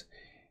times.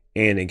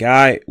 And the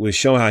guy was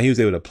showing how he was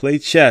able to play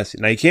chess.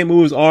 Now, he can't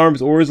move his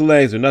arms or his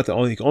legs or nothing.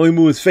 He can only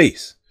move his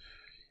face.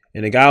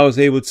 And the guy was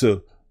able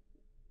to,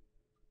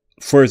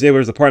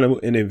 there's a part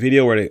in the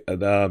video where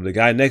the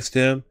guy next to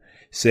him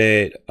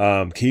said,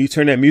 can you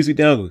turn that music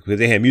down? Because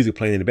they had music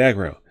playing in the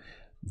background.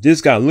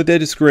 This guy looked at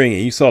the screen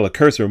and you saw the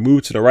cursor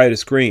move to the right of the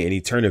screen and he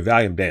turned the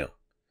volume down.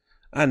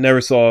 I never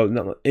saw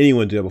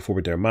anyone do that before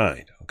with their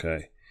mind,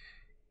 okay?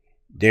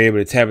 They're able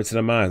to tap into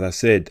the minds. I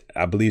said,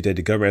 I believe that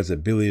the government has the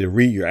ability to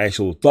read your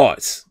actual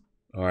thoughts,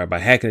 All right, by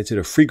hacking into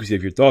the frequency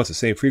of your thoughts, the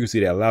same frequency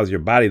that allows your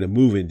body to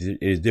move in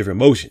its different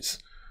motions.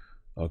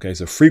 Okay,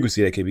 it's a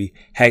frequency that can be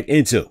hacked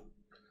into.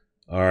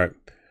 All right,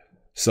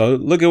 so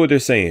look at what they're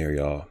saying here,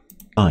 y'all.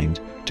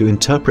 Mind to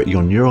interpret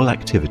your neural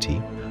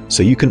activity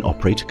so you can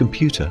operate a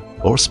computer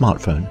or a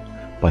smartphone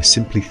by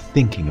simply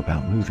thinking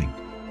about moving.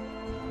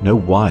 No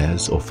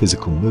wires or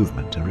physical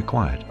movement are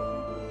required.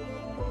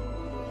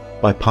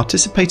 By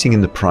participating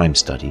in the PRIME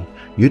study,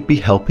 you'd be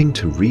helping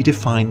to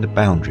redefine the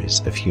boundaries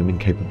of human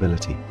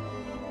capability.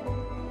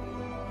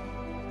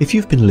 If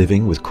you've been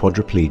living with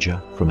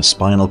quadriplegia from a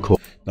spinal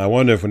cord... Now I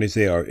wonder if when they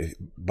say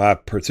by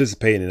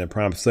participating in a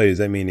PRIME study, does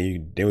that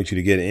mean they want you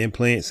to get an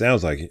implant?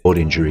 Sounds like it. ...cord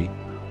injury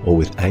or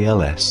with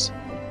ALS,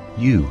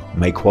 you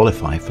may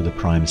qualify for the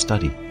PRIME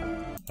study.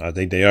 I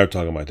think they are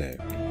talking about that.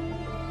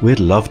 We'd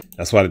love...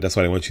 That's why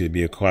they want you to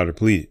be a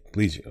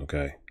quadriplegic,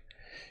 okay?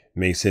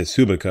 Makes sense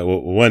too, because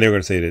one, they're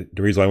going to say that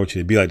the reason why I want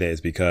you to be like that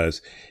is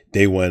because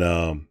they want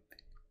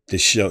to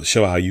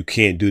show how you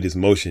can't do this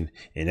motion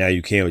and now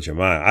you can with your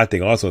mind. I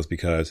think also it's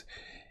because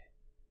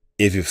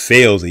if it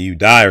fails and you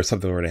die or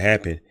something were to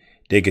happen,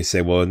 they could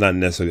say, well, it's not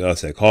necessarily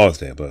us that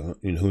caused that, but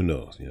you know, who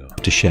knows, you know.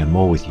 To share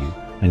more with you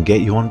and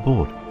get you on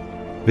board.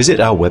 Visit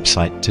our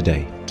website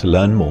today to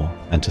learn more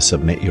and to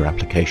submit your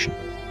application.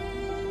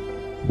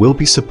 We'll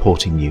be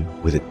supporting you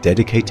with a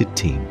dedicated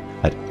team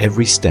at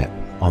every step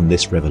on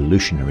this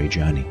revolutionary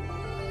journey.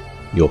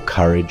 Your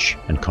courage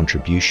and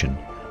contribution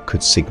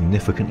could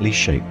significantly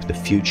shape the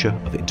future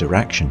of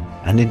interaction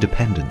and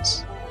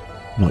independence,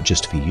 not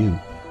just for you,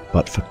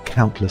 but for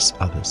countless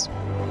others.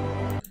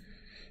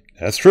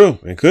 That's true.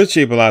 It could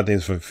shape a lot of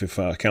things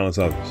for countless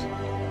others.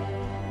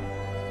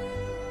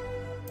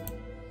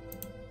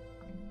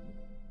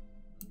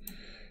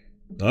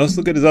 Now let's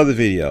look at this other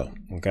video.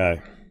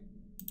 Okay.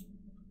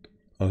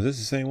 Oh, is this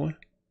the same one?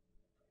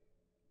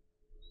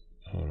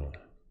 Hold on.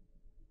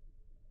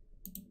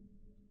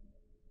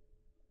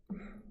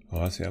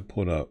 Oh, I see. I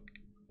pulled up.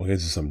 Okay,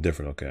 this is something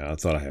different. Okay, I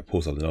thought I had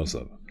pulled something else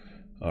up.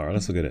 All right,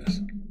 let's look at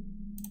this.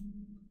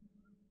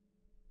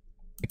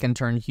 It can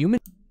turn human.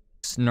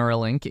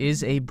 Neuralink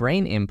is a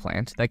brain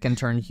implant that can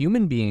turn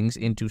human beings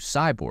into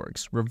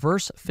cyborgs,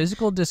 reverse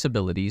physical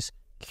disabilities,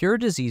 cure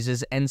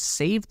diseases, and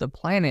save the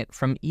planet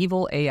from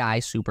evil AI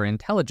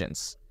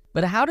superintelligence.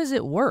 But how does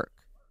it work?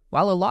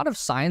 While a lot of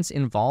science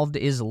involved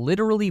is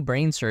literally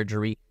brain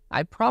surgery,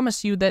 I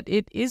promise you that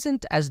it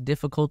isn't as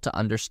difficult to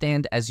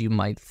understand as you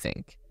might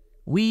think.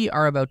 We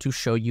are about to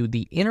show you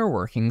the inner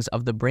workings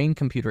of the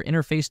brain-computer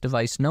interface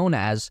device known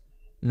as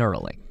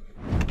Neuralink.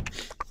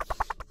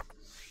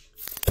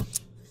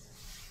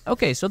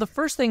 Okay, so the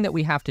first thing that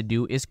we have to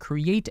do is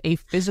create a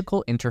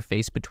physical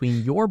interface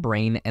between your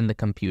brain and the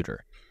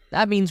computer.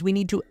 That means we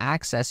need to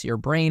access your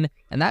brain,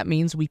 and that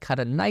means we cut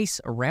a nice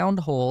round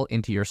hole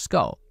into your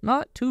skull.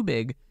 Not too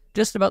big,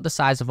 just about the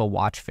size of a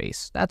watch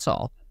face, that's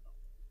all.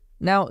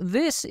 Now,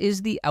 this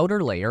is the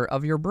outer layer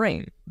of your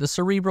brain, the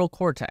cerebral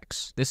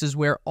cortex. This is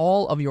where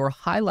all of your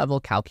high-level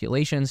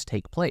calculations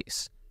take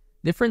place.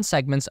 Different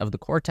segments of the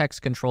cortex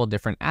control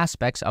different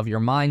aspects of your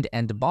mind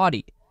and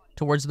body.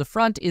 Towards the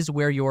front is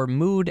where your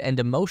mood and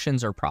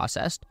emotions are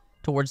processed.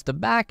 Towards the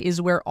back is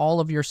where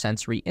all of your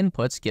sensory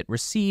inputs get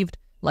received,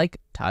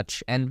 like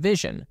touch and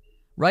vision.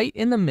 Right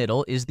in the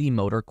middle is the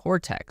motor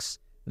cortex.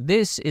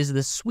 This is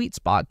the sweet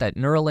spot that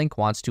Neuralink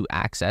wants to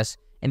access,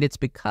 and it's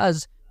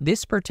because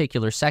this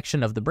particular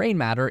section of the brain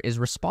matter is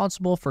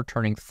responsible for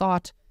turning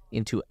thought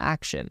into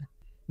action.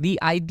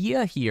 The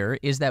idea here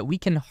is that we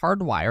can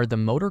hardwire the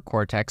motor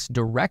cortex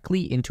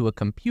directly into a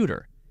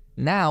computer.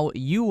 Now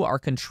you are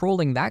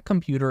controlling that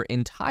computer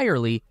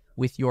entirely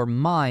with your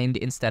mind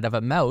instead of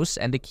a mouse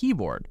and a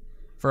keyboard.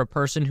 For a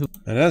person who...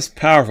 And that's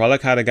powerful. I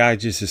like how the guy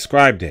just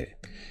described it.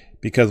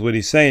 Because what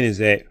he's saying is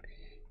that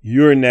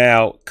you're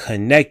now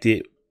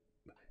connected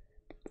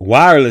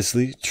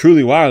wirelessly,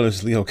 truly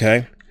wirelessly,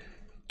 okay,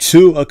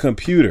 to a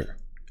computer.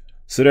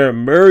 So they're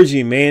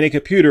merging man and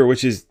computer,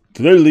 which is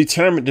literally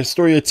the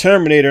story of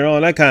Terminator and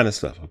all that kind of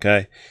stuff,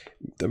 okay?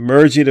 The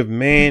merging of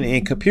man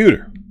and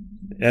computer.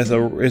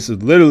 It's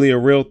literally a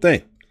real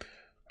thing.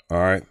 All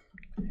right.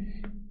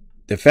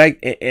 The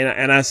fact,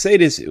 and I say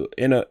this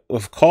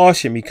with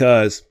caution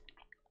because,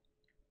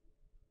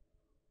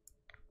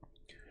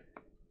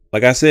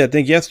 like I said, I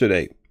think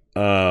yesterday,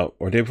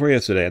 or day before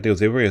yesterday, I think it was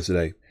day before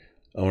yesterday,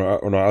 on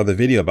our other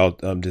video about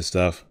this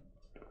stuff.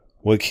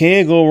 What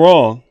can go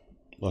wrong?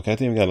 Okay, I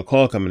think we got a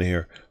call coming in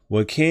here.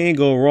 What can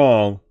go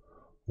wrong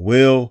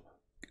will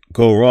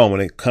go wrong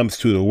when it comes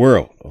to the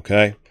world.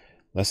 Okay,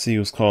 let's see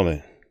who's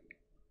calling.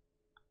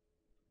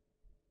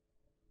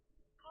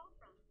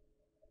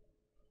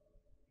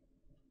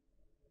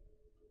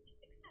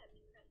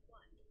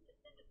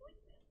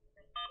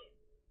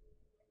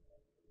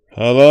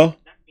 Hello?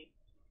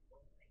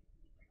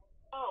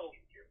 Oh,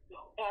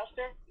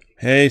 Pastor?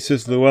 Hey,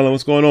 Sister Llewellyn,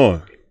 what's going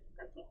on?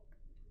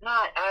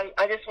 Hi,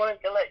 I just wanted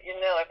to let you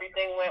know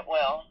everything went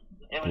well.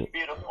 It was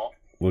beautiful.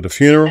 Well, the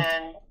funeral?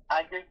 And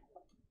I just,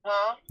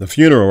 huh? The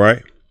funeral,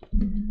 right?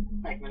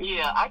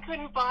 Yeah, I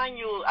couldn't find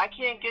you. I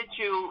can't get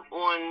you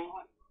on,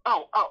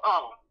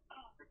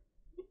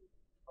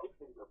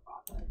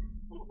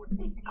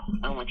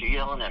 I don't want you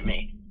yelling at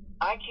me.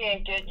 I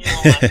can't get you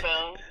on my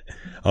phone.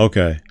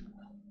 Okay.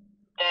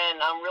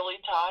 And I'm really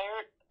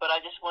tired, but I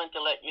just wanted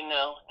to let you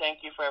know.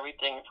 Thank you for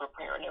everything, for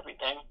prayer and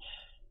everything.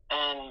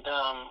 And,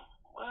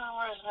 well,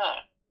 where's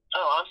that?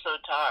 Oh, I'm so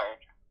tired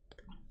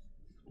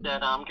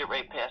that I'm getting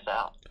ready to pass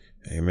out.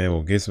 Hey, man,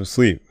 we'll get some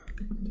sleep.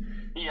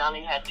 Yeah, I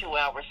only had 2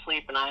 hours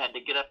sleep, and I had to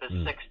get up at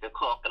 6 to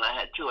cook, and I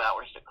had 2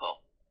 hours to cook.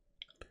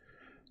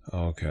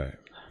 Okay.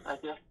 I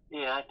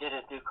did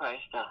it through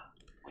Christ.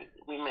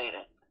 We made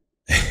it.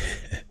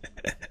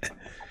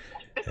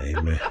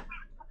 Amen.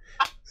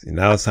 See,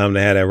 now it's time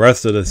to have that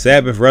rest of the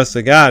Sabbath, rest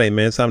of God.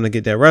 Amen. It's time to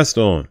get that rest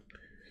on.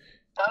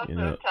 I'm so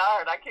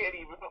tired. I can't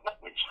even put my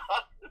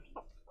pajamas.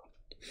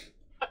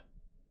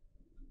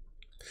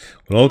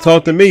 Well, don't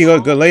talk to me. Go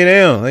lay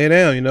down. Lay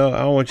down. You know, I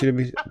don't want you to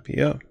be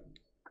up.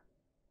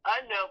 I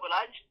know, but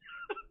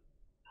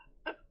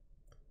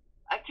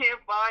I can't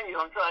find you.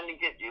 I'm trying to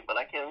get you, but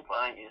I can't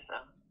find you, so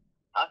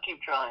I'll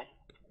keep trying.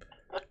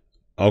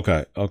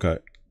 Okay. Okay.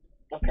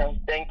 Okay.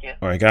 Thank you.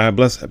 All right. God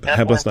bless. Have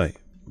a blessed night.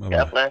 Bye-bye.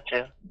 God bless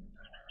you.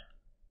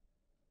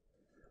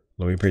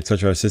 Lord, we pray to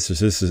touch our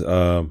sisters.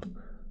 Luella.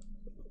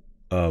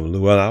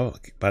 I was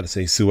about to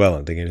say Sue Ellen.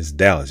 I'm thinking it's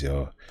Dallas,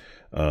 y'all.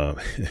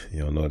 You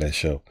don't know that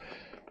show.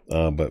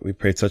 But we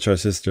pray to touch our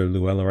sister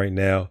Luella right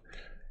now.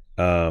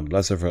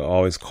 Bless her for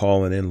always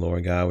calling in,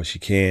 Lord God, when she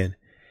can,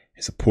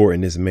 and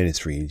supporting this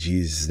ministry. In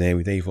Jesus' name,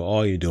 we thank you for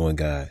all you're doing,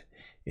 God.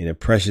 In the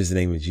precious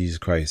name of Jesus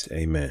Christ,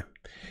 amen.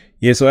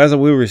 Yeah, so as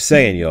we were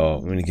saying, y'all,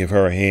 I'm going to give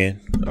her a hand.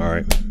 All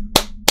right.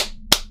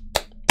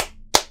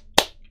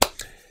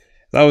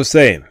 As I was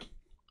saying,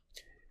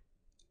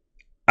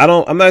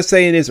 I'm not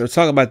saying this or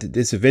talking about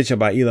this invention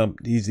by Elon.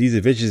 These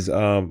inventions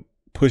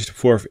pushed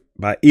forth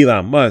by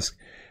Elon Musk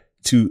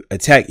to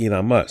attack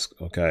Elon Musk.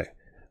 Okay.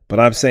 But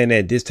I'm saying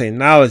that this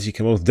technology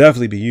can most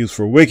definitely be used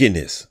for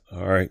wickedness.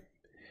 All right.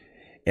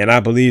 And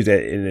I believe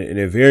that in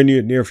a very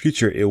near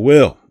future, it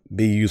will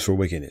be used for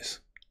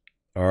wickedness.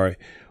 All right.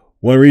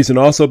 One reason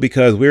also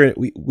because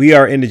we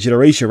are in the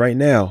generation right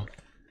now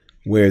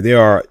where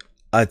there are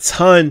a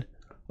ton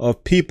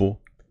of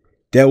people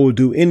that will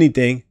do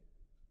anything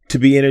to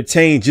be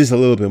entertained just a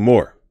little bit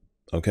more.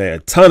 Okay. A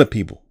ton of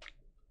people.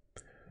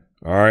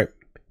 All right.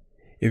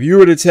 If you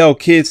were to tell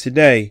kids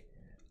today,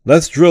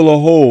 let's drill a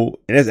hole,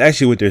 and that's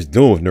actually what they're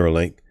doing with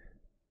Neuralink.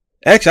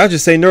 Actually, I'll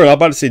just say Neuralink. I'm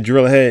about to say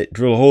drill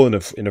a hole in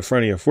the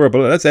front of your forehead,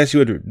 but that's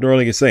actually what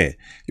Neuralink is saying.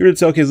 You were to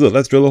tell kids, look,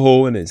 let's drill a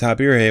hole in the top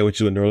of your head, which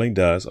is what Neuralink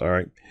does. All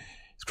right.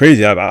 It's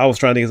crazy. I was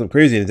trying to think of something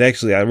crazy, and it's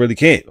actually, I really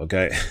can't.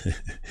 Okay.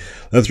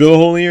 Let's drill a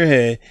hole in your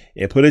head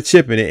and put a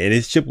chip in it, and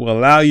this chip will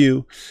allow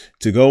you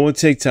to go on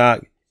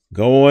TikTok,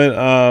 go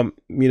on,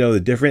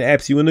 the different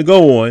apps you want to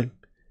go on,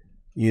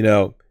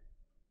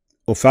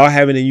 without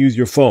having to use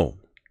your phone.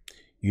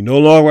 You no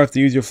longer have to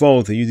use your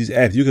phone to use these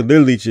apps. You can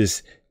literally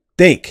just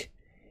think,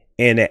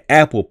 and the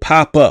app will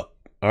pop up.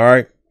 All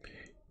right.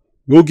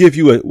 You'll be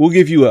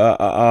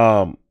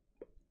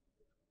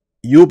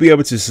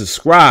able to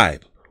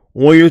subscribe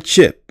on your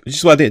chip. This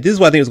is what I think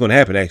is going to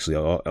happen. Actually,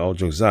 all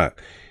jokes aside,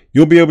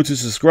 you'll be able to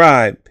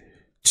subscribe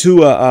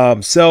to a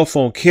cell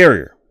phone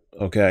carrier.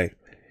 Okay.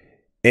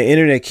 An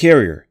internet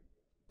carrier,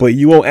 but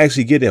you won't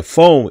actually get a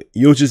phone.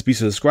 You'll just be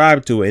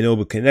subscribed to it, and it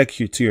will connect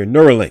you to your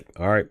Neuralink.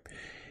 All right.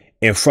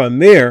 And from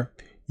there,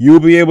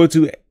 you'll be able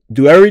to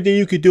do everything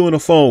you could do on a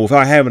phone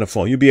without having a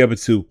phone. You'll be able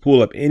to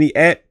pull up any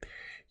app.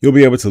 You'll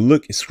be able to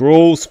look,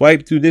 scroll,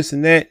 swipe through this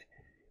and that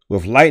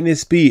with lightning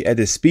speed, at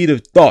the speed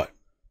of thought.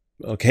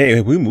 Okay,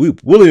 we'll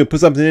even put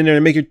something in there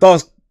to make your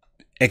thoughts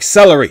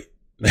accelerate.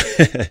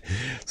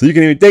 So you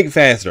can even think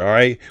faster, all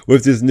right,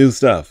 with this new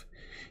stuff.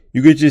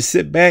 You could just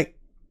sit back,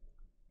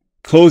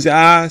 close your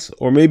eyes,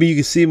 or maybe you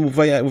can see them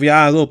with your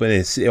eyes open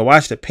and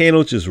watch the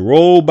panel just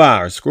roll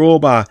by or scroll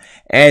by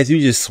as you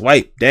just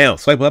swipe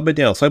up and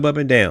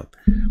down,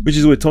 which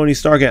is what Tony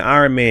Stark and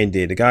Iron Man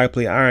did. The guy who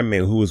played Iron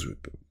Man, who was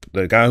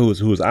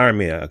Iron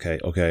Man. Okay.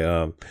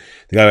 The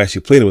guy who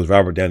actually played it was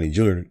Robert Downey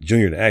Jr.,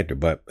 the actor,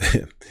 but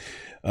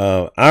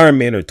Iron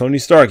Man, or Tony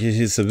Stark, is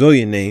his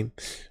civilian name.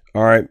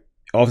 All right.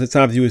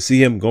 Oftentimes you would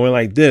see him going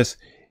like this,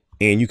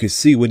 and you could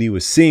see what he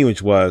was seeing,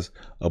 which was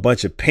a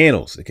bunch of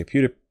panels, a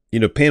computer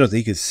panels that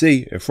he could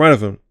see in front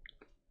of him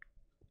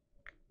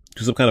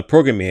to some kind of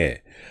program he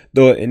had.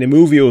 Though in the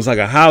movie it was like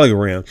a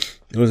hologram,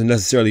 it wasn't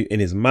necessarily in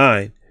his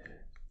mind.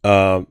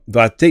 Though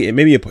I think it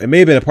may have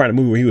been a part of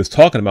the movie where he was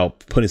talking about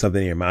putting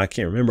something in your mind. I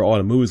can't remember all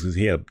the movies because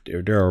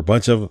there are a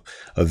bunch of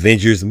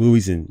Avengers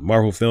movies and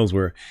Marvel films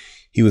where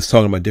he was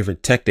talking about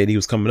different tech that he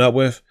was coming up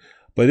with.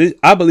 But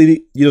I believe,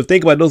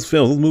 think about those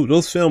films,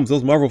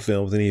 those Marvel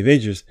films and the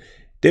Avengers,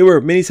 they were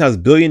many times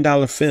 $1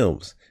 billion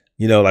films.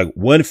 Like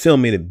one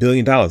film made $1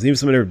 billion. Even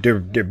some of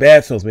their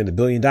bad films made $1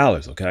 billion.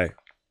 Okay.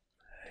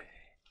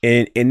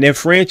 And their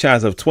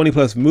franchise of 20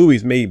 plus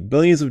movies made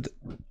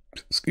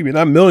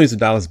not millions of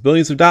dollars,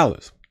 billions of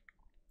dollars.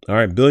 All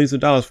right. Billions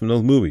of dollars from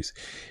those movies,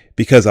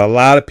 because a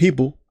lot of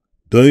people,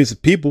 billions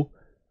of people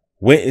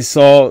went and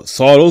saw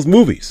those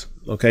movies.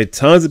 Okay.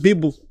 Tons of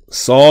people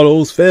saw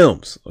those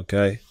films.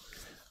 Okay.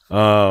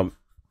 And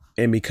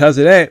because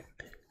of that,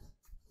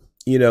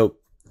 you know,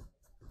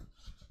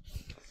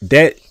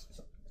 that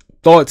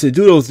thought to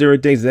do those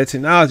different things, that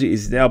technology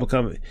is now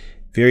becoming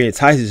very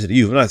enticing to the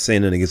youth. I'm not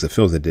saying nothing against the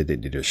films that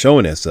they're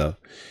showing that stuff,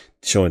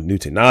 showing new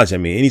technology. I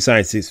mean, any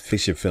science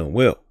fiction film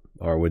will,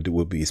 or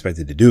would be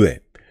expected to do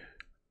that.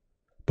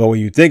 But when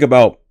you think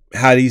about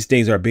how these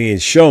things are being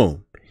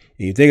shown,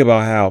 and you think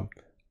about how,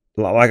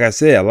 like I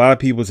said, a lot of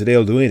people today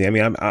will do anything. I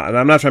mean,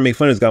 I'm not trying to make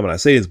fun of this guy when I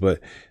say this,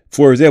 but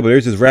for example,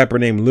 there's this rapper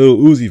named Lil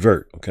Uzi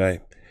Vert. Okay,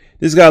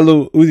 this guy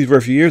Lil Uzi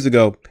Vert a few years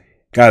ago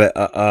got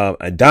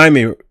a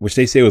diamond, which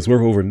they say was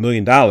worth over $1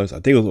 million. I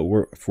think it was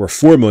worth for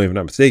 $4 million, if I'm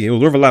not mistaken. It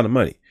was worth a lot of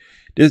money.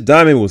 This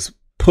diamond was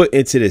put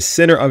into the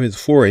center of his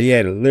forehead. He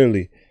had it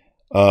literally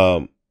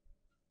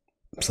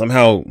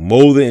somehow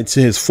molded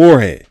into his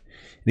forehead.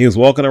 And he was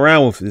walking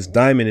around with this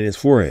diamond in his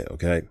forehead.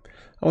 Okay.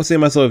 I was saying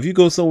to myself, if you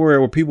go somewhere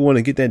where people want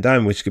to get that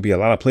diamond, which could be a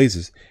lot of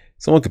places,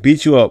 someone could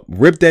beat you up,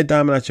 rip that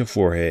diamond out your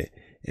forehead,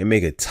 and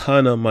make a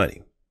ton of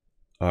money.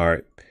 All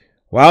right.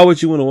 Why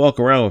would you want to walk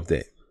around with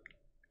that?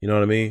 You know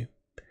what I mean?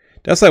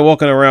 That's like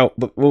walking around,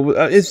 but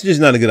it's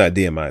just not a good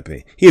idea in my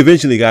opinion. He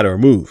eventually got it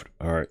removed.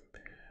 All right.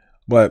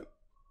 But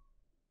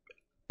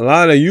a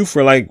lot of youth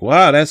were like,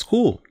 wow, that's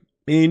cool.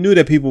 And he knew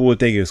that people would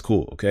think it was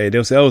cool. Okay.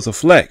 They'll say, oh, it's a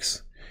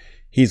flex.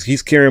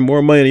 He's carrying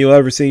more money than you'll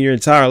ever see in your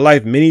entire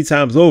life, many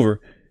times over,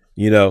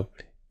 you know,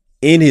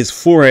 in his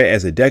forehead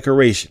as a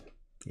decoration.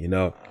 You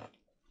know,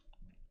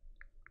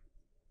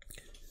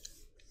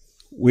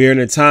 we're in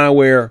a time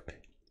where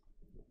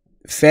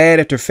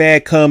fad after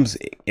fad comes.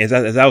 As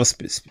I was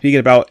speaking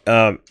about,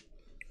 I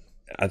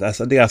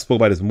think I spoke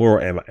about this more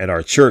at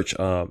our church, in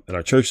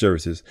our church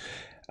services.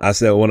 I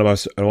said one of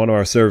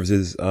our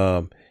services,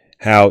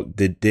 how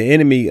the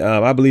enemy,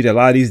 I believe that a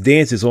lot of these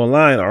dances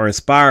online are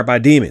inspired by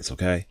demons.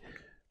 Okay.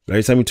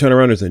 Every time you turn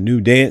around, there's a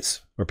new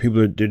dance where people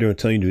are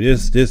telling you to do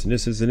this, and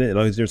this, and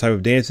all these different type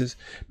of dances.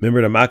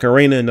 Remember the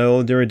Macarena and all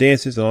the different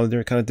dances and all the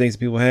different kind of things that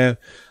people have.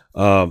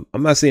 I'm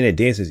not saying that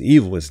dance is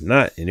evil. It's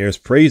not. And there's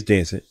praise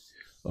dancing.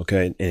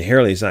 Okay.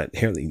 Inherently, it's not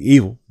inherently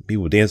evil.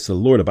 People dance to the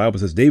Lord. The Bible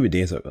says David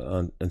danced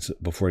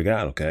before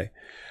God. Okay.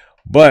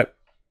 But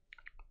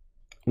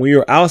when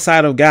you're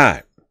outside of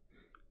God,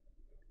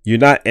 you're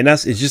not, and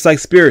it's just like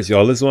spirits,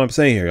 y'all. Listen to what I'm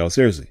saying here, y'all.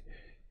 Seriously.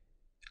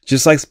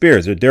 Just like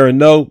spirits, there are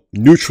no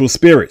neutral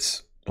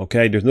spirits.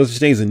 Okay, there's no such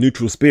thing as a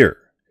neutral spirit.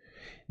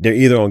 They're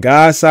either on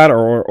God's side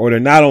or they're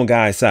not on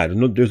God's side.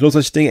 There's no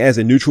such thing as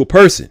a neutral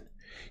person.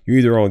 You're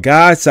either on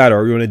God's side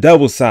or you're on the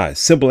devil's side.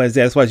 Simple as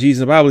that. That's why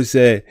Jesus in the Bible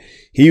said,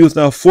 "He who is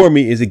not for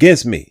me is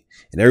against me,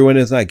 and everyone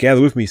that is not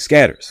gathered with me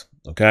scatters."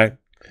 Okay,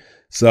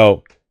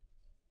 so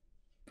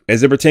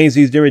as it pertains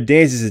to these different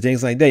dances and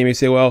things like that, you may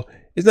say, "Well,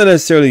 it's not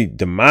necessarily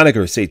demonic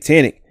or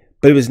satanic,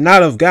 but if it's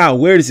not of God,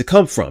 where does it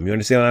come from?" You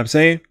understand what I'm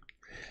saying?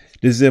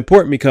 This is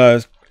important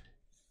because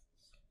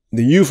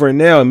the youth right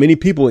now, and many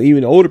people,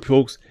 even older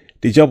folks,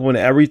 they jump on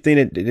everything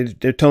that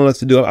they're telling us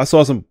to do. I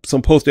saw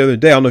some post the other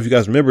day. I don't know if you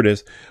guys remember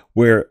this,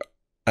 where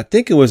I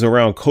think it was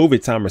around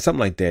COVID time or something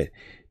like that.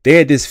 They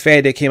had this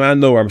fad that came out of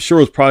nowhere. I'm sure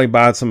it was probably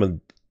by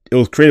it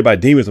was created by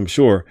demons, I'm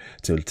sure,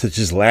 to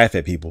just laugh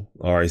at people.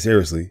 All right,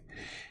 seriously.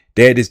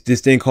 They had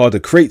this thing called the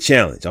crate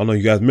challenge. I don't know if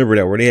you guys remember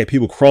that, where they had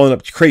people crawling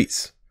up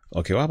crates.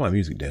 Okay, why my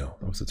music down?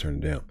 I must have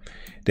turned it down.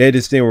 They had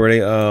this thing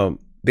where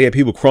they had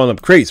people crawling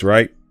up crates,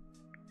 right?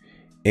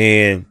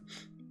 And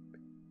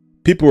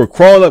people were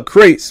crawling up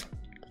crates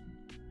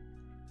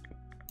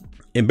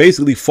and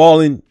basically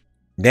falling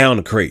down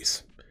the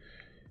crates,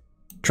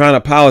 trying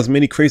to pile as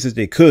many crates as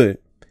they could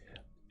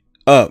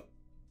up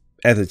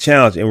as a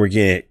challenge, and were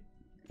getting,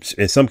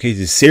 in some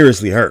cases,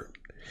 seriously hurt.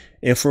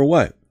 And for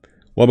what?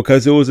 Well,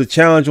 because it was a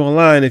challenge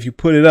online. If you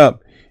put it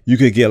up, you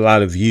could get a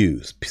lot of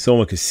views.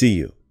 Someone could see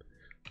you.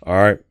 All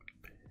right.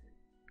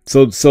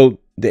 So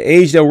the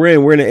age that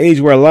we're in an age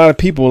where a lot of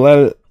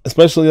people,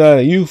 especially a lot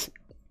of youth,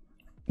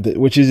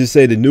 which is to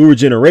say the newer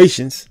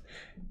generations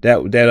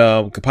that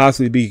could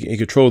possibly be in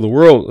control of the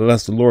world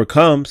unless the Lord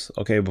comes.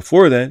 Okay,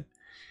 before then,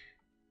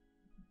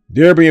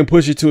 they're being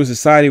pushed into a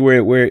society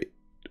where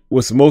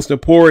what's most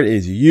important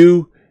is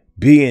you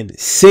being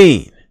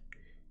seen.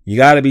 You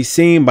got to be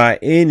seen by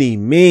any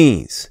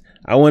means.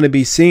 I want to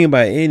be seen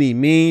by any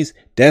means.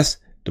 That's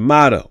the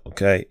motto.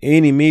 Okay,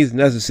 any means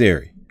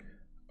necessary.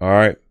 All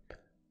right.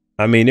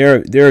 I mean,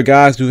 there are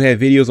guys who have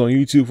videos on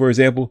YouTube, for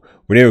example,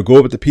 where they would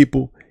go up to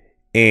people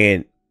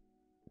and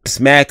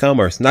smack them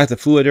or knock the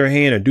food out of their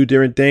hand or do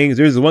different things.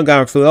 There's one guy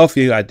in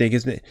Philadelphia, I think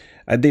this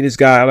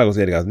guy, I'm not gonna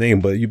say the guy's name,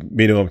 but you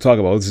may know what I'm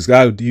talking about. It's this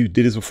guy who did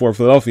this before in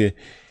Philadelphia,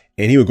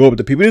 and he would go up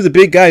to people. He was a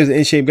big guy, he was an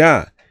in-shape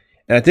guy.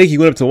 And I think he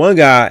went up to one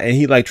guy and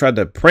he like tried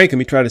to prank him.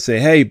 He tried to say,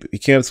 hey, he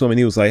came up to him and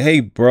he was like, hey,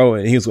 bro.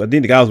 And I think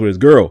the guy was with his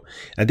girl.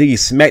 I think he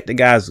smacked the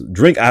guy's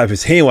drink out of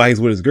his hand while he was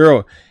with his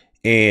girl.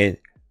 And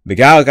the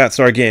guy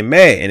started getting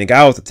mad. And the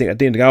guy I think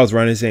the guy was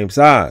around the same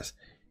size.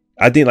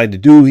 I think like the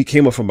dude, he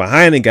came up from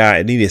behind the guy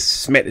and he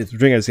just smacked his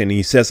drink out of his hand and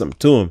he said something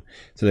to him.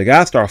 So the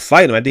guy started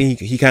fighting him. I think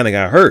he kind of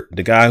got hurt.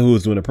 The guy who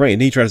was doing the prank.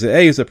 And he tried to say,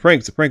 hey, it's a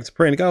prank, it's a prank, it's a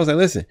prank. And the guy was like,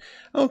 listen,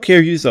 I don't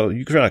care if you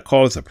trying to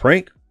call this a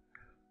prank.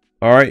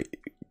 All right.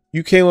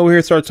 You came over here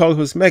and started talking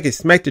to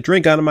smack the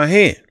drink out of my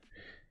hand.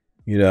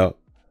 you know.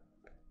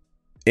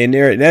 And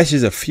that's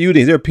just a few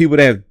things. There are people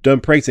that have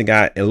done pranks and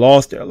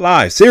lost their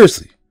lives,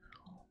 seriously,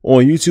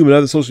 on YouTube and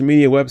other social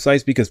media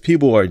websites, because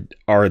people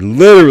are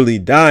literally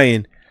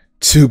dying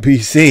to be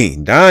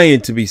seen,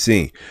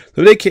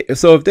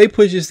 So if they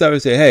push this stuff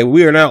and say, hey,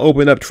 we are now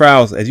opening up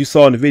trials, as you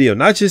saw in the video,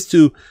 not just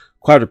to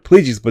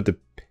quadriplegics, but to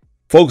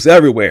folks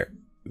everywhere,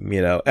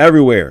 you know,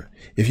 everywhere.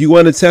 If you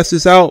want to test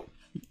this out,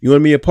 you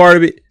want to be a part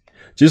of it,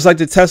 just like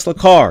the Tesla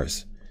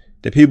cars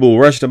that people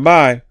rush to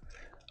buy,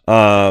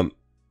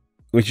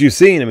 which you've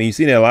seen. I mean, you've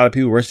seen that a lot of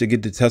people rush to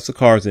get the Tesla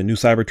cars and new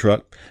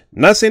Cybertruck.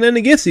 I'm not saying nothing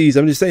against these.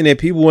 I'm just saying that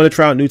people want to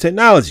try out new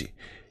technology.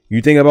 You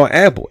think about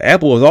Apple.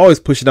 Apple is always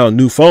pushing out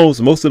new phones.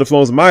 Most of the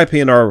phones, in my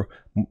opinion, are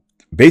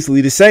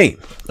basically the same.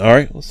 All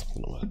right.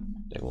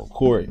 That little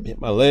cord hit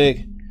my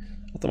leg.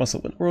 I thought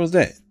myself, what the world is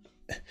that?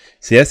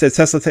 See, that's that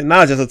Tesla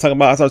technology. I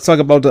started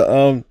talking about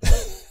the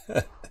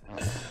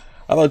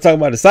I was talking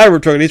about the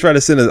Cybertruck. They tried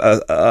to send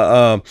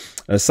a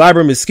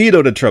cyber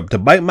mosquito to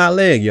bite my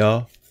leg,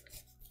 y'all.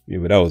 Yeah,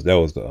 but that was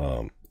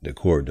the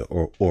cord,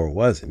 or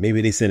was it?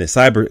 Maybe they sent a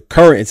cyber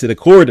current into the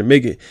cord to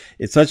make it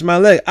touch my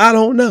leg. I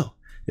don't know.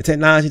 The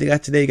technology they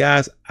got today,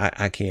 guys,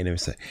 I can't even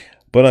say.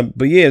 But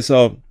yeah,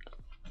 so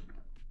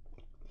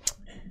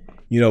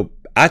you know,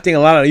 I think a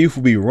lot of the youth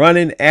will be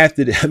running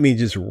after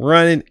just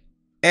running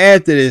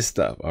after this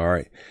stuff. All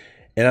right.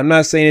 And I'm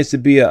not saying this to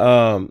be a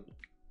dumb.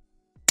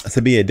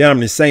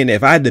 I'm just saying that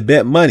if I had to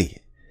bet money,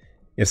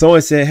 if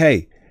someone said,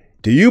 hey,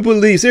 do you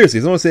believe, seriously,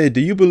 if someone said,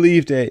 do you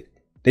believe that,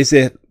 they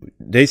said,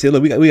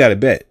 look, we got to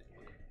bet.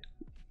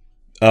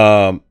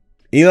 Elon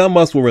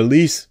Musk will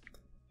release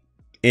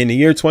in the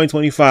year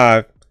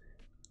 2025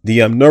 the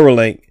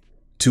Neuralink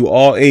to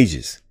all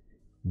ages.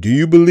 Do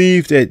you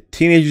believe that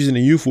teenagers and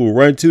the youth will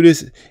run to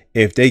this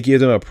if they give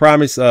them a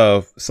promise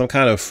of some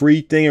kind of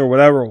free thing or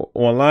whatever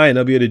online?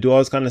 They'll be able to do all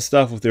this kind of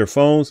stuff with their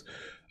phones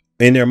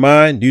in their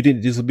mind. Do you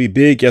think this will be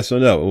big? Yes or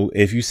no?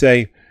 If you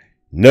say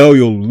no,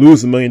 you'll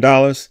lose $1 million.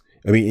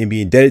 I mean, and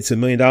be indebted to $1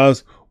 million.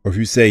 Or if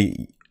you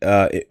say,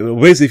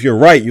 basically, if you're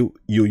right,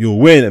 you'll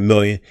win $1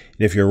 million.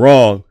 And if you're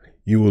wrong,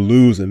 you will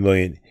lose $1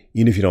 million,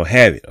 even if you don't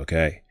have it.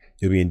 Okay,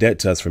 you'll be in debt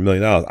to us for $1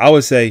 million. I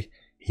would say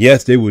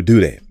yes, they would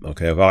do that.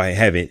 Okay, if I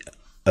having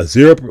a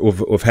zero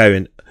of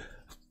having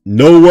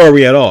no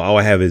worry at all, I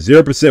would have a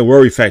 0%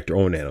 worry factor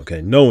on that.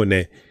 Okay, knowing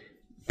that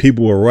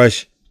people will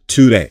rush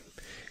to that.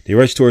 They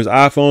rush towards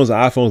iPhones. The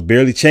iPhones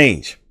barely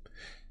change.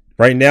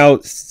 Right now,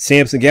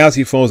 Samsung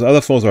Galaxy phones,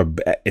 other phones are,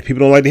 if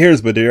people don't like to hear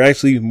this, but they're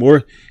actually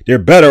they're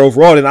better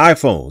overall than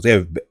iPhones. They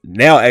have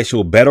now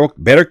actual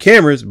better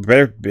cameras.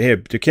 Their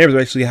cameras are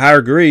actually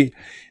higher grade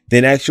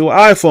than actual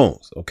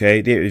iPhones. Okay,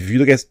 if you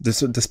look at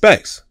the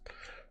specs,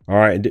 all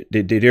right,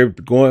 they're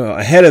going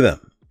ahead of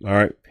them. All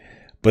right,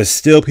 but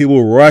still,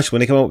 people rush when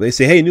they come up. They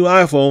say, "Hey, new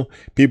iPhone."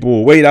 People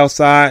will wait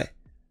outside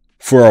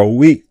for a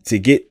week to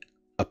get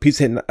a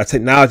piece of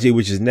technology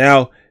which is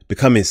now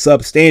becoming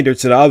substandard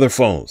to the other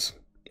phones.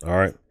 All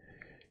right,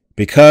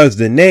 because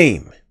the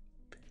name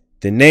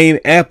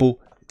Apple,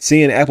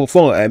 seeing Apple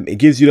phone, it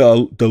gives you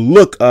the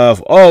look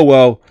of, oh,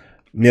 well,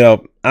 you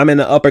know, I'm in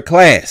the upper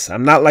class.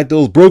 I'm not like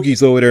those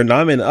brokies over there. No,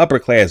 I'm in the upper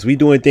class. We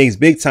doing things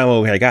big time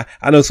over here.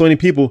 I know so many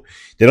people,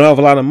 they don't have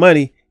a lot of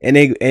money and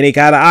they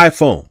got an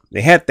iPhone.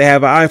 They have to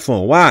have an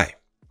iPhone. Why?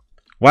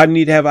 Why do you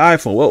need to have an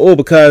iPhone? Well,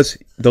 because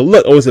the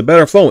look, it's a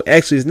better phone.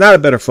 Actually, it's not a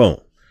better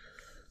phone.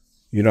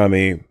 You know what I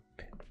mean?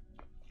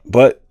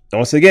 But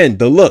once again,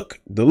 the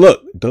look.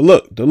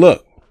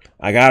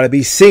 I gotta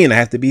be seen. I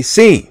have to be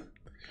seen.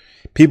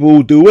 People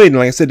who do it, and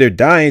like I said, they're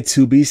dying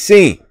to be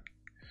seen.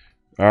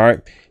 All right.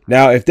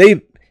 Now, if they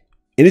can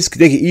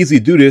easily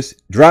do this,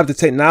 drop the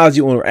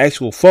technology on their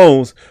actual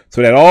phones,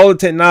 so that all the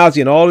technology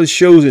and all the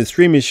shows and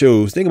streaming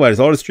shows, think about it,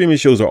 all the streaming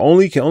shows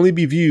can only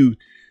be viewed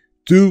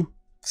through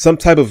some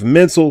type of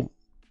mental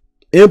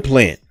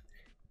implant.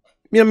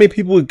 You know how many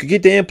people could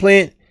get the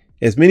implant?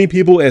 As many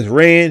people as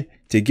ran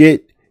to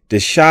get the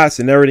shots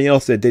and everything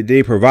else that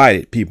they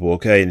provided people,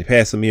 okay, in the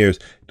past some years.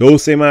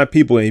 Those same amount of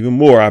people, and even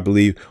more, I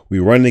believe, we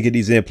run to get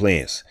these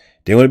implants.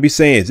 They want to be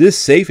saying, is this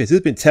safe? Has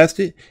this been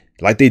tested?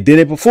 Like they did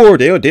it before.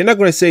 They're not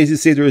going to say, is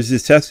this safe or is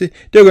this tested?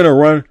 They're going to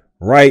run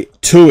right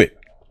to it.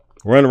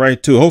 Run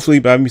right to it. Hopefully,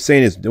 by me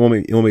saying this, it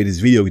won't make this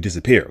video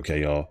disappear,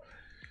 okay, y'all?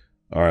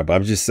 All right, but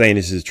I'm just saying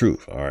this is the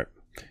truth, all right?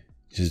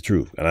 This is the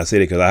truth. And I say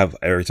that because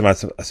every time I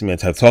see my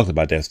time talked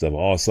about that stuff,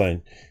 all of a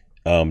sudden,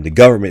 the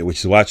government, which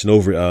is watching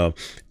over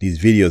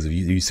these videos, if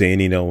you say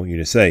anything they don't want you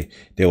to say,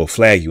 they will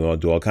flag you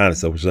and do all kinds of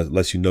stuff, which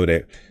lets you know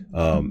that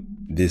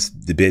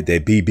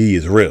that BB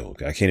is real.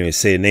 I can't even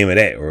say the name of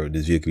that, or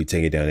this video could be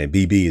taken down. That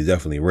BB is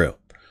definitely real.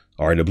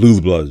 All right, the Blues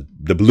Brothers.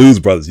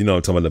 You know what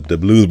I'm talking about, the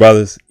Blues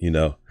Brothers. You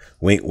know,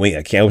 wink,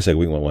 wink. I wish I could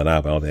wink one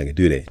eye, but I don't think I could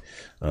do that.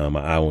 My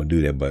eye won't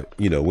do that, but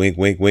you know, wink,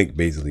 wink, wink.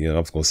 Basically, you know,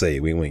 I'm just gonna say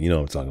it, wink, wink. You know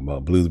what I'm talking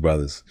about, Blues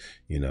Brothers.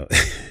 You know.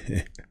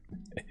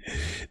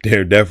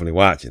 They're definitely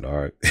watching. All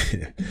right.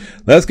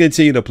 Let's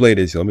continue to play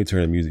this. Let me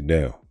turn the music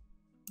down.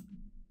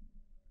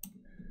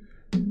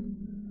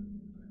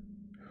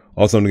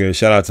 Also, I'm going to give a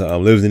shout out to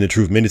Living in the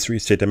Truth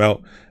Ministries. Check them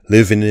out.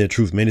 Living in the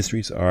Truth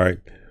Ministries. All right.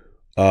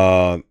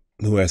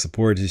 who has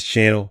supported this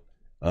channel,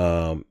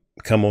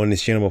 come on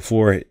this channel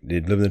before.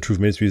 The Living the Truth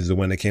Ministries is the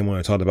one that came on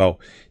and talked about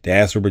the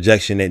astral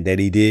projection that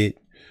he did.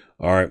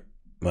 All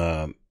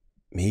right.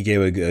 He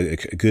gave a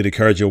good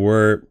encouraging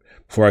word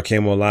before I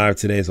came on live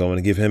today. So I want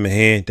to give him a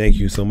hand. Thank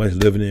you so much,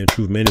 Living in the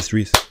Truth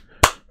Ministries,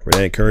 for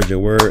that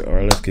encouraging word. All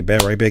right, let's get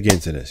right back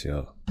into this,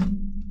 y'all.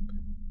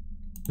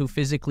 Who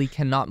physically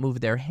cannot move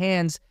their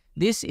hands,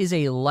 this is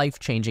a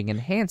life-changing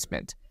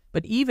enhancement.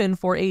 But even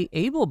for a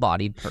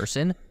able-bodied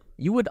person,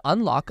 you would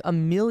unlock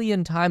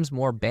 1,000,000 times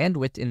more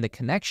bandwidth in the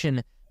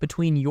connection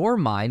between your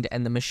mind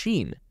and the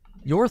machine.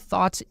 Your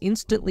thoughts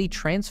instantly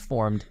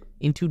transformed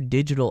into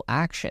digital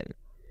action.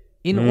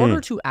 In order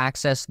to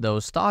access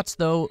those thoughts,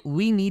 though,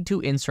 we need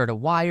to insert a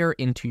wire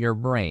into your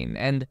brain,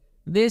 and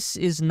this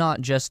is not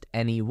just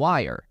any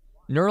wire.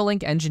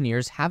 Neuralink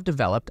engineers have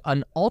developed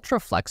an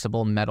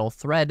ultra-flexible metal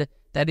thread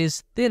that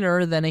is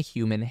thinner than a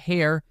human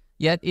hair,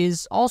 yet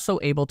is also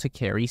able to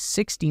carry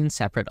 16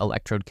 separate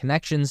electrode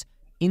connections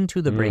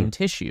into the brain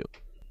tissue.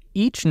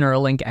 Each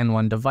Neuralink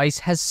N1 device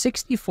has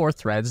 64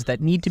 threads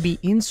that need to be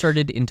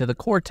inserted into the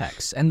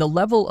cortex, and the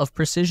level of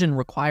precision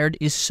required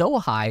is so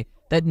high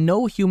that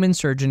no human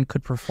surgeon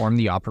could perform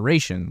the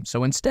operation,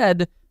 so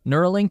instead,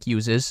 Neuralink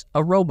uses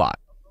a robot.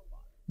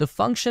 The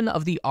function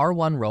of the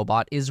R1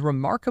 robot is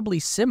remarkably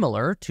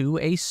similar to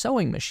a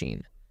sewing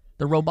machine.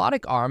 The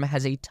robotic arm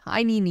has a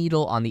tiny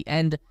needle on the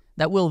end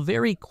that will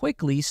very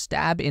quickly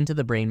stab into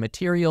the brain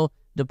material,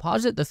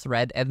 deposit the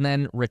thread, and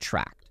then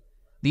retract.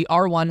 The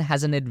R1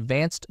 has an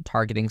advanced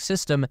targeting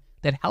system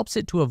that helps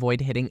it to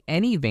avoid hitting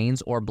any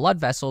veins or blood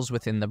vessels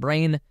within the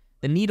brain.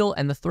 The needle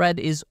and the thread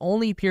is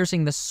only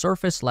piercing the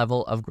surface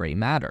level of gray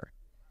matter.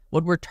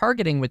 What we're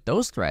targeting with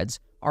those threads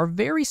are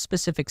very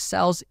specific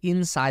cells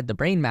inside the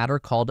brain matter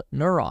called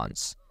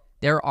neurons.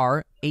 There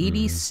are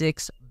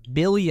 86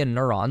 billion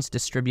neurons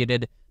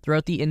distributed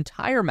throughout the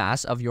entire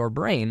mass of your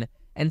brain,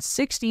 and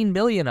 16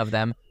 billion of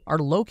them are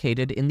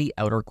located in the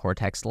outer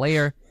cortex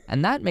layer,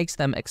 and that makes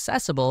them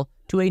accessible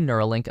to a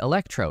Neuralink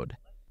electrode.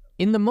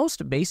 In the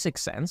most basic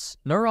sense,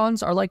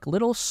 neurons are like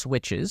little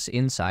switches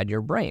inside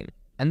your brain,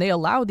 and they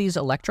allow these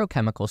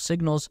electrochemical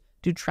signals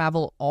to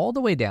travel all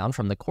the way down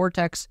from the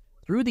cortex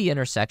through the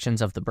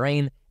intersections of the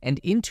brain and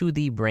into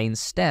the brain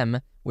stem,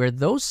 where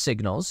those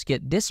signals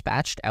get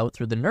dispatched out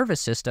through the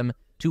nervous system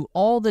to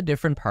all the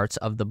different parts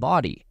of the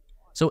body.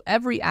 So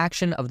every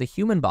action of the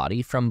human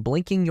body, from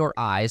blinking your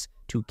eyes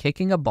to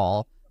kicking a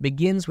ball,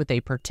 begins with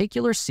a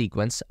particular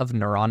sequence of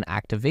neuron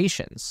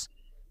activations.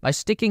 By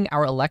sticking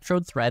our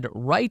electrode thread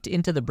right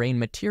into the brain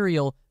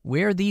material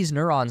where these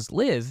neurons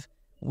live,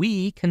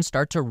 we can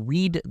start to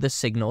read the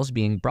signals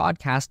being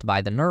broadcast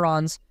by the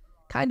neurons,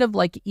 kind of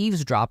like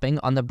eavesdropping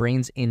on the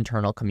brain's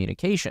internal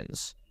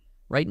communications.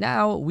 Right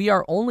now, we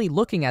are only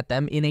looking at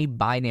them in a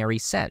binary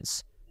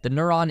sense. The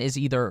neuron is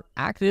either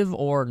active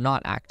or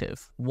not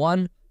active,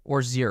 1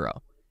 or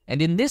 0.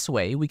 And in this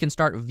way, we can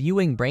start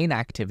viewing brain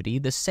activity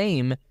the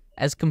same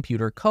as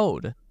computer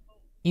code.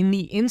 In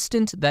the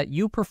instant that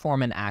you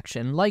perform an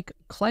action like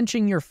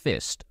clenching your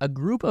fist, a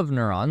group of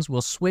neurons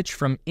will switch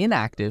from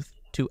inactive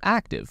to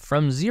active,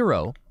 from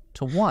 0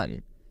 to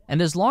 1. And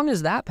as long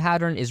as that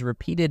pattern is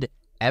repeated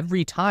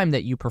every time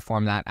that you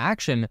perform that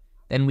action,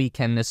 then we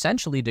can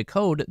essentially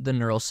decode the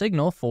neural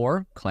signal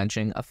for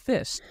clenching a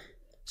fist.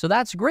 So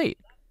that's great,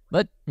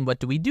 but what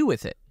do we do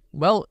with it?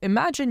 Well,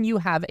 imagine you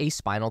have a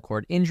spinal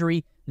cord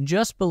injury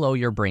just below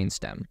your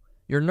brainstem.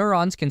 Your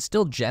neurons can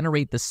still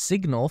generate the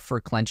signal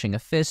for clenching a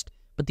fist,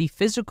 but the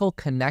physical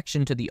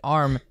connection to the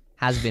arm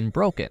has been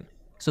broken,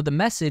 so the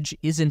message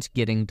isn't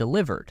getting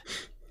delivered.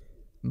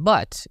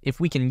 But if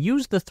we can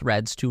use the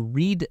threads to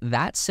read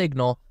that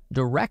signal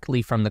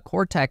directly from the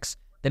cortex,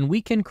 then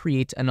we can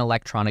create an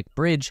electronic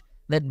bridge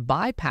that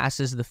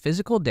bypasses the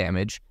physical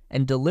damage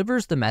and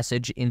delivers the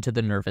message into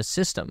the nervous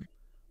system.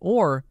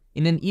 Or,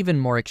 in an even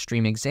more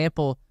extreme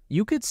example,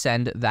 you could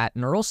send that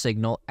neural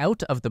signal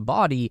out of the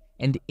body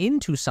and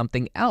into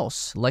something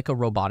else, like a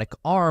robotic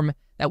arm,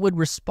 that would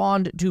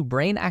respond to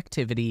brain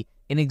activity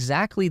in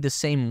exactly the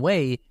same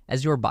way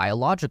as your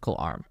biological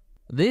arm.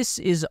 This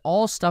is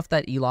all stuff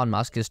that Elon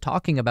Musk is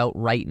talking about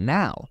right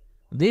now.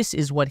 This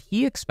is what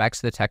he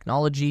expects the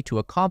technology to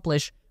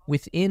accomplish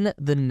within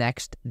the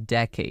next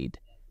decade.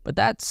 But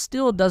that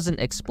still doesn't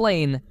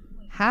explain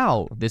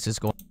how this is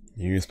going.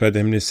 You expect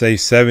him to say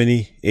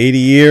 70, 80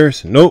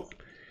 years? Nope.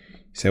 He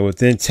said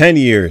within 10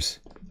 years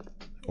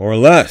or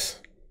less.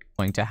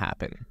 Going to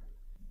happen.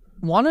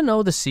 Want to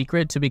know the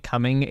secret to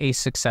becoming a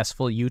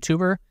successful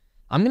YouTuber?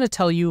 I'm going to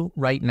tell you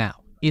right now.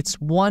 It's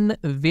one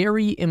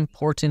very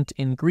important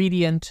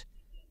ingredient: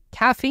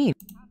 caffeine.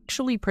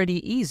 Actually pretty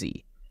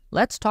easy.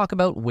 Let's talk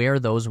about where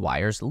those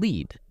wires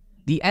lead.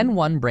 The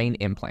N1 brain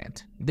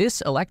implant.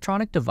 This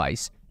electronic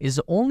device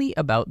is only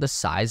about the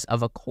size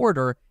of a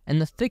quarter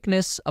and the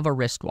thickness of a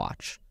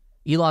wristwatch.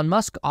 Elon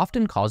Musk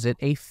often calls it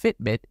a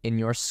Fitbit in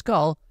your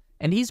skull,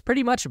 and he's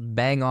pretty much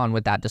bang on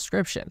with that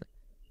description.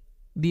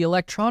 The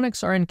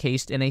electronics are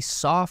encased in a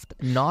soft,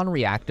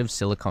 non-reactive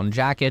silicone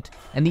jacket,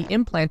 and the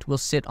implant will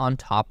sit on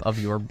top of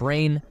your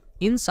brain,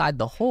 inside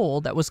the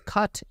hole that was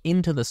cut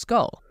into the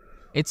skull.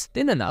 It's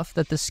thin enough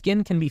that the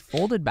skin can be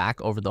folded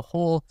back over the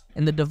hole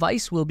and the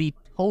device will be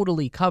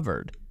totally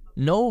covered.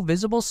 No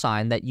visible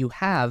sign that you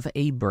have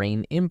a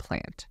brain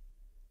implant.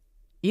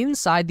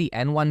 Inside the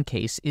N1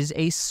 case is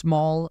a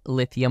small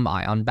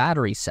lithium-ion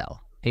battery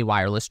cell, a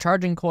wireless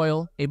charging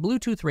coil, a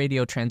Bluetooth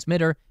radio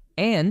transmitter,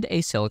 and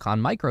a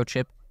silicon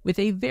microchip with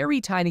a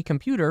very tiny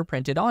computer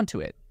printed onto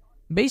it.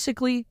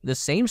 Basically, the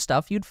same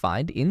stuff you'd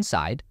find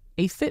inside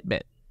a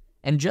Fitbit.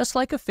 And just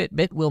like a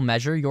Fitbit will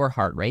measure your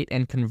heart rate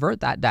and convert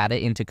that data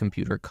into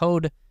computer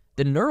code,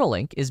 the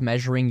Neuralink is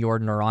measuring your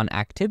neuron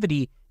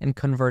activity and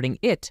converting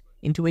it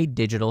into a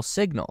digital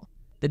signal.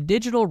 The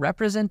digital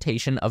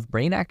representation of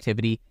brain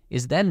activity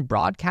is then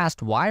broadcast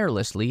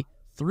wirelessly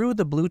through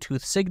the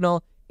Bluetooth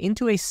signal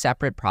into a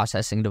separate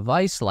processing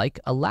device like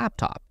a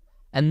laptop.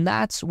 And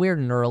that's where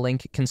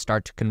Neuralink can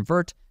start to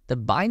convert the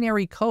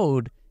binary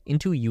code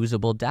into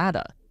usable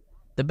data.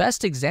 The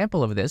best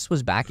example of this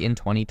was back in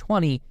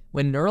 2020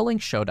 when Neuralink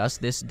showed us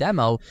this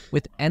demo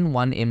with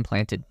N1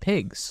 implanted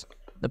pigs.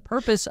 The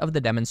purpose of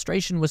the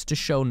demonstration was to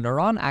show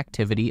neuron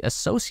activity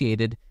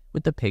associated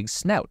with the pig's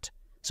snout.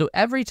 So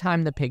every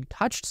time the pig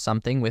touched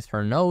something with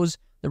her nose,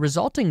 the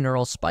resulting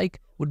neural spike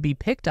would be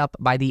picked up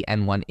by the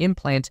N1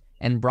 implant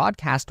and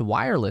broadcast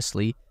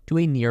wirelessly to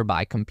a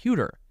nearby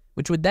computer,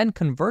 which would then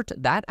convert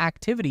that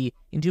activity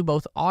into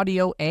both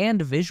audio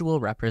and visual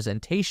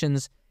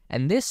representations,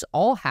 and this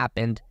all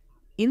happened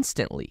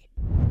instantly.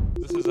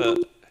 This is a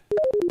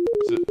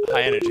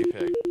high energy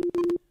pig.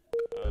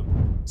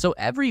 So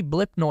every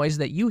blip noise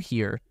that you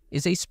hear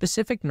is a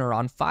specific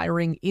neuron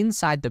firing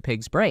inside the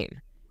pig's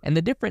brain, and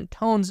the different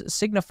tones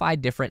signify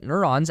different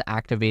neurons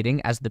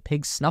activating as the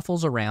pig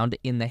snuffles around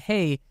in the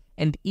hay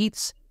and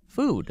eats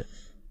food.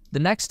 The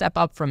next step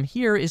up from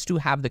here is to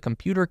have the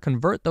computer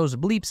convert those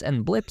bleeps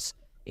and blips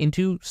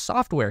into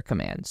software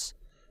commands.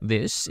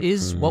 This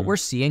is what we're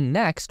seeing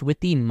next with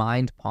the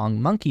Mind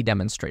Pong monkey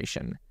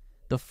demonstration.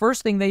 The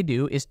first thing they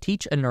do is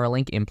teach a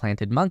Neuralink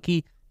implanted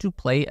monkey to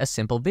play a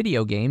simple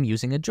video game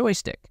using a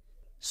joystick.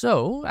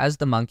 So, as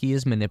the monkey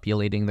is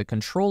manipulating the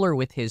controller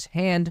with his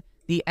hand,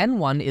 the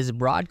N1 is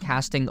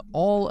broadcasting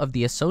all of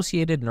the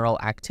associated neural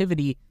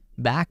activity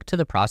back to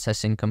the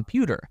processing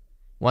computer.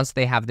 Once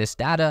they have this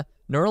data,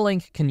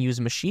 Neuralink can use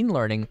machine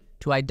learning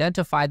to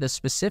identify the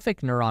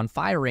specific neuron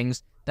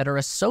firings that are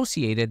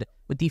associated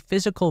with the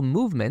physical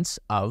movements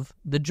of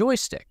the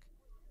joystick.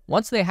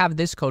 Once they have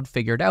this code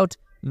figured out,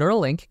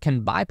 Neuralink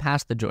can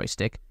bypass the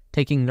joystick,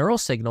 taking neural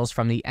signals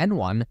from the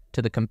N1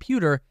 to the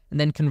computer and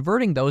then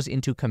converting those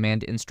into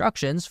command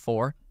instructions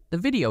for the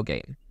video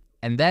game.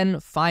 And then,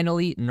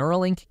 finally,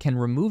 Neuralink can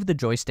remove the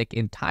joystick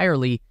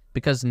entirely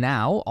because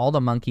now all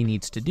the monkey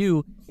needs to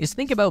do is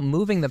think about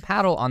moving the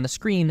paddle on the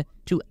screen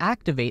to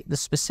activate the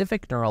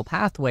specific neural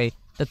pathway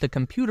that the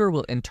computer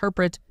will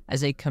interpret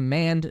as a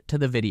command to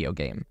the video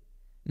game.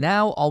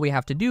 Now, all we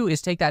have to do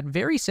is take that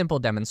very simple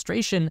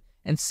demonstration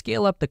and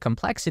scale up the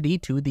complexity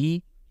to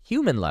the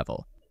human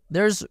level.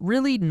 There's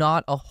really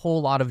not a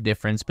whole lot of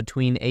difference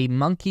between a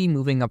monkey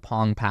moving a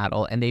Pong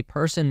paddle and a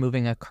person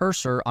moving a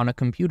cursor on a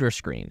computer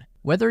screen.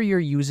 Whether you're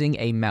using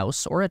a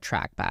mouse or a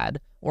trackpad,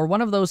 or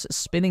one of those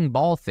spinning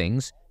ball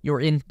things, your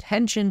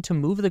intention to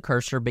move the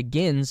cursor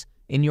begins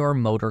in your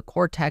motor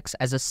cortex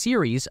as a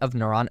series of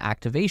neuron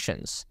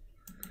activations.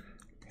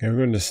 Okay, we're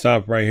going to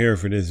stop right here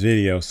for this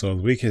video so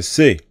we can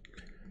see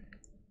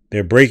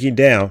they're breaking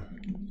down.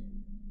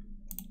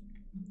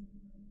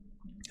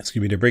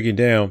 They're breaking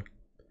down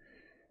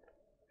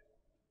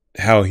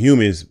how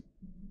humans,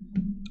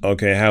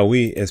 how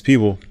we as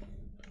people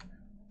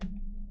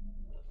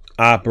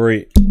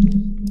operate.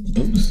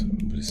 Oops,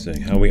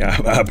 how we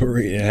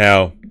operate and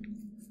how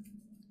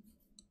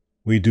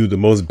we do the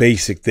most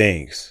basic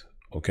things.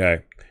 Okay,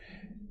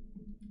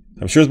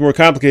 I'm sure it's more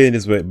complicated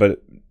this way,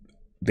 but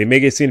they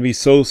make it seem to be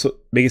so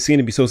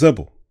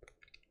simple.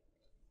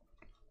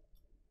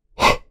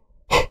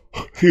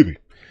 Excuse me.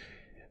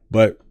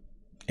 But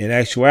in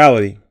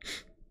actuality,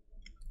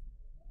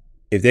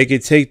 if they can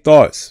take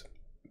thoughts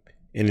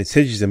and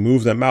intentions and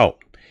move them out,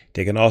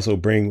 they can also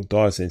bring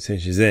thoughts and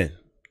intentions in.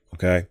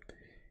 Okay,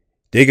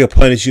 they could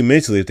punish you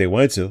mentally if they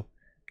want to.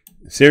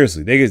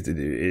 Seriously, they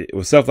could,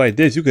 with stuff like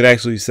this, you could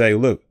actually say,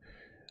 look,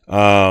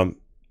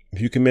 if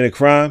you commit a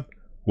crime,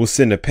 we'll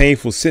send a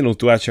painful signal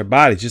throughout your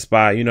body just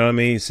by, you know what I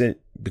mean,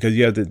 because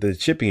you have the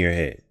chip in your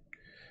head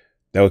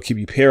that will keep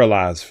you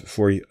paralyzed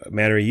for a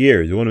matter of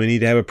years. You won't even need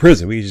to have a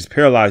prison. We can just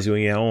paralyze you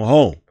in your own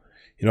home.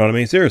 You know what I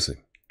mean? Seriously.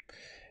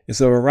 It's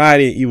a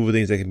variety of evil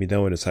things that can be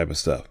done with this type of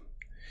stuff.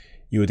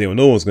 You would think, well,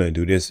 no one's going to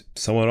do this.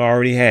 Someone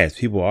already has.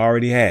 People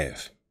already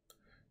have.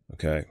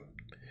 Okay.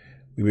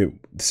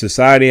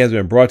 Society has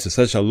been brought to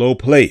such a low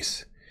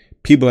place.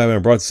 People have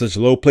been brought to such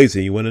a low place.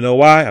 And you want to know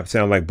why? I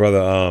sound like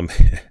brother,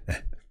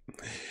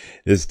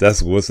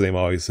 that's what's the name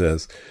always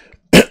says.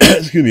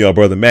 Excuse me,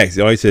 brother Max.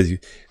 He always says,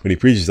 when he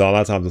preaches, a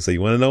lot of times he'll say,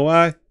 you want to know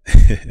why?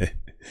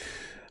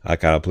 I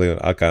kind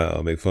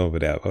of make fun of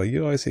that. Oh,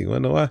 you always say, you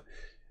want to know why?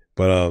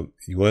 But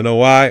you want to know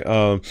why?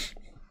 I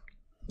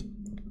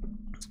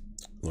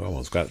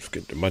almost got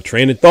my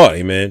train of thought,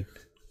 hey man.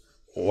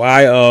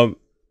 Why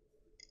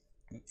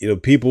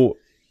people,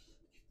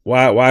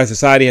 why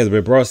society has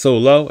been brought so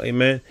low,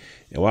 amen,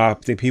 and why I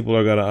think people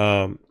are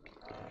gonna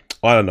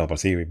I don't know if I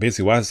see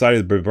basically why society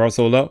has been brought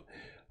so low.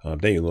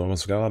 Thank you, Lord. I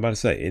almost forgot what I'm about to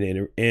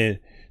say. And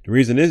the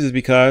reason is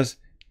because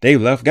they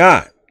left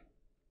God.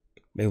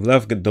 They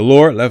left the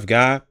Lord, left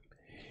God,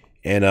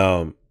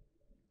 and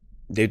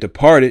they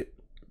departed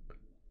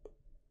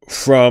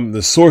from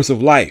the source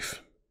of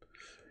life.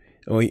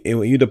 And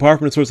when you depart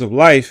from the source of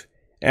life,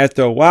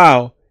 after a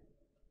while,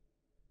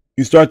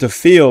 you start to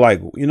feel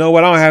like, you know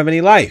what, I don't have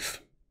any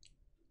life.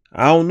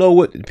 I don't know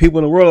what people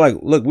in the world are like.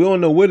 Look, we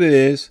don't know what it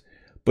is,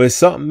 but it's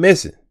something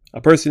missing. A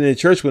person in the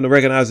church would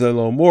recognize it a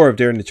little more if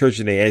they're in the church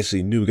and they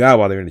actually knew God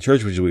while they're in the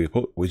church, which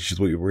is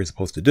what we're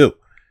supposed to do.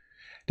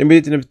 They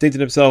may think to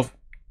themselves,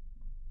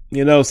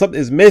 something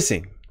is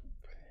missing.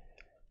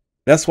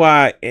 That's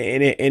why,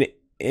 and it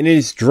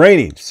is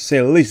draining, to say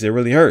the least. It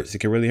really hurts. It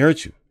can really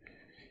hurt you.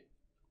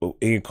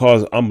 It can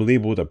cause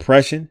unbelievable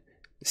depression,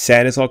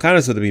 sadness, all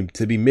kinds of stuff,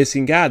 to be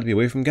missing God, to be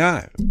away from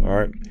God. All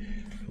right.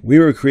 We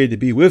were created to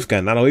be with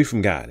God, not away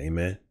from God.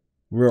 Amen.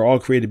 We were all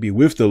created to be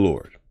with the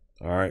Lord.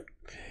 All right.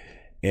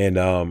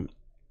 And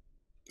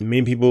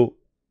many people,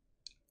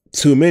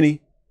 too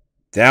many,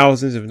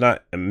 thousands, if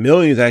not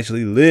millions,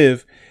 actually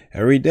live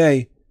every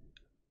day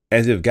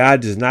as if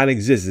God does not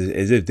exist,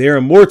 as if they're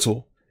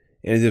immortal,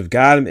 and as if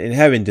God in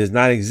heaven does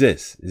not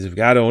exist, as if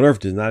God on earth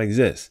does not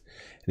exist,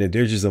 and if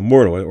they're just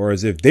immortal, or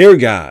as if they're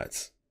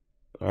gods.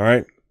 All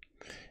right.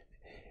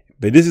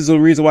 But this is the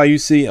reason why you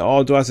see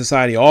all throughout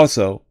society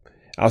also,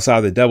 outside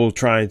of the devil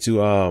trying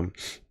to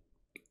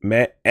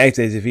act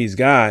as if he's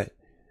God,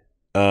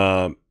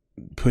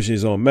 pushing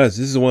his own message.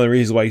 This is one of the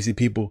reasons why you see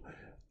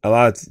a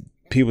lot of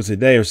people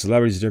today, or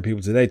celebrities and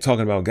people today,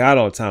 talking about God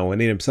all the time when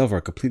they themselves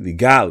are completely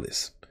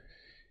godless.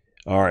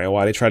 All right. And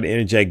why they try to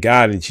interject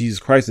God and Jesus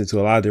Christ into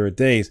a lot of different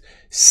things,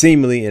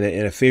 seemingly in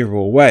a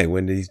favorable way,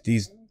 when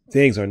these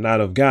things are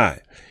not of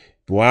God.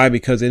 Why?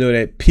 Because they know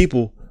that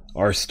people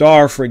are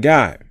starved for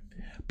God,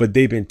 but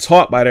they've been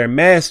taught by their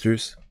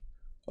masters,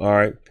 all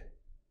right,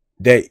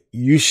 that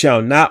you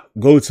shall not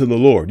go to the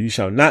Lord. You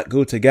shall not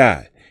go to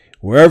God.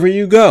 Wherever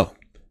you go,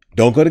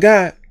 don't go to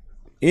God.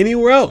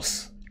 Anywhere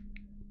else.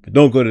 But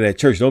don't go to that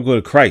church. Don't go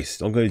to Christ.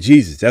 Don't go to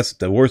Jesus. That's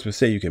the worst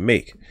mistake you can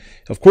make.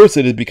 Of course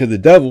it is, because the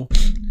devil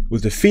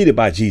was defeated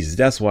by Jesus.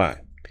 That's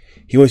why.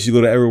 He wants you to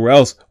go to everywhere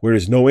else where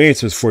there's no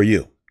answers for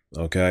you.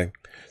 Okay?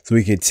 So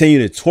he continue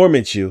to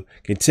torment you,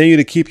 continue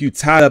to keep you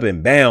tied up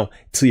and bound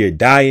till your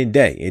dying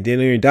day. And then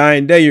in your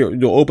dying day,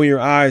 you'll open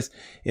your eyes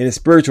in the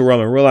spiritual realm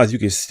and realize you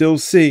can still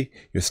see,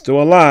 you're still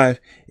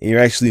alive, and you're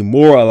actually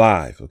more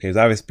alive. Okay, as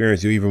I've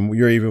experienced,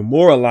 you're even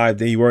more alive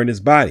than you were in this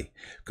body.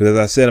 Because as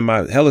I said in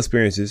my hell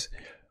experiences,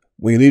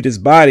 when you leave this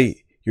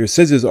body, your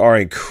senses are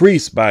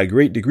increased by a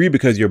great degree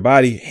because your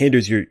body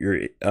hinders your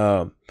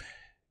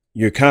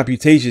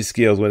computation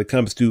skills when it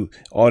comes to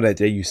all that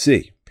you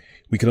see.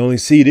 We can only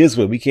see this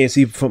way. We can't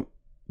see from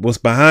what's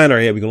behind our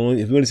head. If we want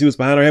to see what's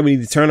behind our head, we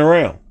need to turn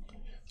around.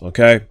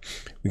 Okay.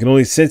 We can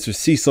only sense or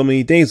see so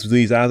many things with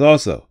these eyes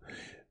also.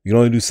 We can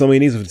only do so many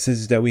things with the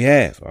senses that we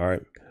have. All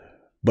right.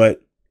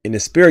 But in the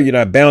spirit, you're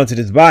not bound to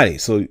this body.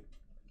 So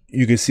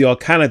you can see all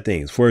kind of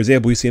things. For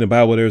example, we see in the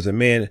Bible, there's a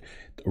man,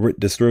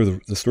 the story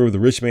of the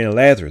rich man and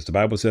Lazarus. The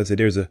Bible says that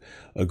there's a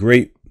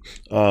great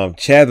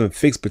chasm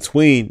fixed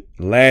between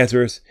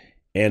Lazarus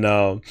and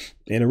a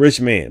rich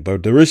man.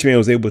 But the rich man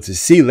was able to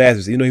see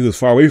Lazarus. He was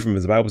far away from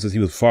him. The Bible says he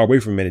was far away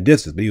from him in a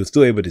distance, but he was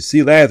still able to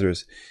see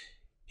Lazarus.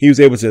 He was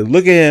able to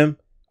look at him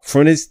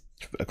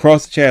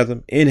across the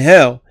chasm in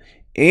hell,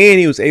 and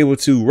he was able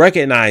to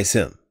recognize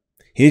him.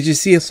 He didn't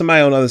just see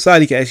somebody on the other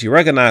side. He could actually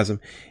recognize him,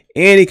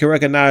 and he could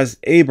recognize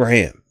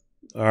Abraham.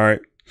 All right.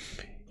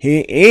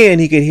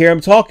 He could hear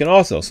him talking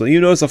also. So,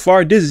 it's a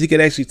far distance. He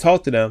could actually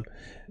talk to them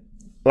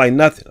like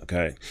nothing.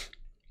 Okay.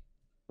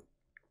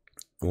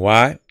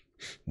 Why?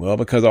 Well,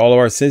 because all of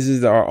our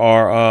senses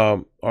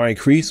are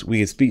increased. We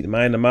can speak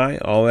mind to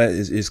mind. All that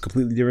is a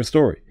completely different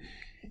story.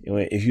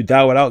 If you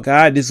die without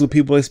God, this is what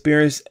people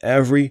experience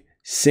every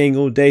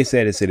single day.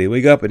 They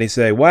wake up and they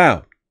say,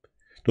 wow,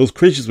 those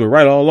Christians were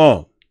right all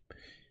along.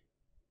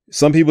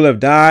 Some people have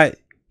died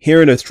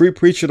hearing a street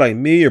preacher like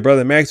me or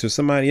Brother Max or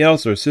somebody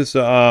else or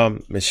Sister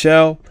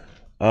Michelle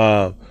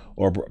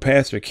or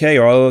Pastor K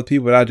or all the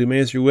people that I do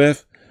ministry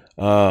with.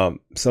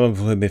 Some of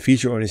them have been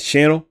featured on this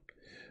channel.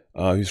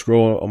 You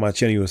scroll on my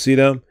channel, you will see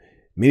them.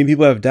 Many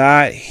people have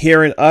died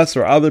hearing us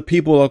or other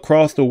people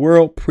across the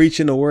world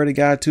preaching the word of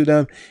God to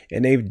them,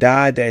 and they've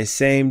died that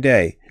same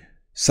day.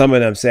 Some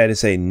of them, sad to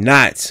say,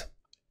 not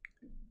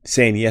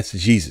saying yes to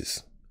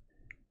Jesus.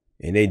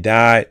 And they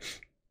died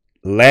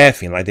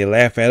laughing like they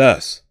laugh at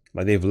us.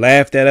 Like they've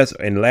laughed at us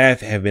and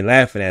have been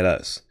laughing at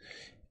us.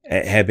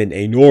 Have been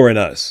ignoring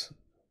us.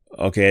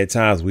 Okay, at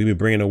times we've been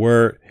bringing the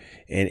word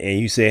and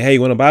you say, hey,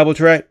 you want a Bible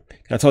track?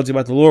 Can I talk to you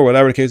about the Lord?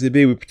 Whatever the case may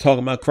be, we're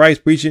talking about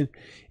Christ preaching,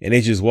 and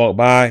they just walk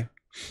by.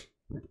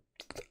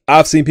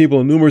 I've seen people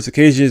on numerous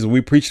occasions when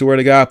we preach the word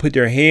of God put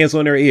their hands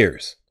on their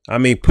ears. I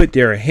mean, put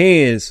their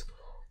hands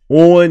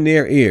on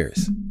their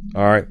ears.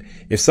 All right.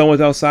 If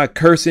someone's outside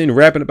cursing,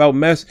 rapping about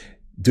mess,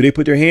 Do they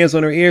put their hands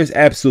on their ears?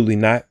 Absolutely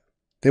not.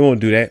 They won't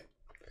do that.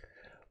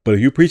 But if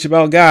you preach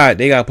about God,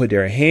 they got to put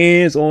their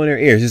hands on their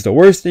ears. It's the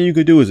worst thing you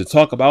could do is to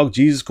talk about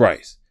Jesus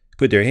Christ.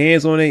 Put their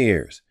hands on their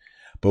ears.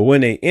 But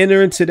when they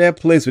enter into that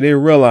place where they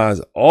realize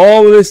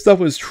all of this stuff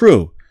was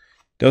true,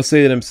 they'll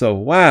say to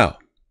themselves, wow.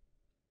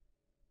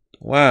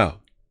 Wow.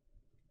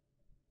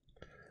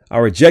 I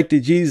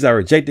rejected Jesus. I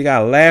rejected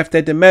God. I laughed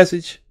at the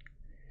message.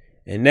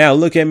 And now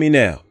look at me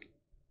now.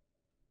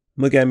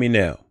 Look at me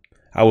now.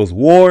 I was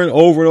warned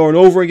over and over and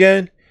over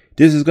again.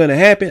 This is going to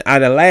happen. I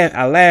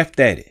laughed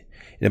at it.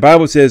 And the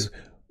Bible says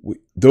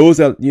those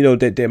that, you know,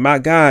 that my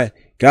God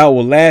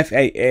will laugh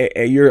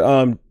at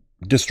your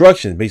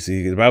destruction.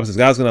 Basically, the Bible says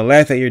God's going to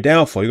laugh at your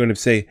downfall. You're going to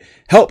say,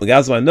 help. And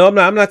God's like, no,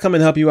 I'm not coming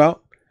to help you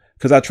out,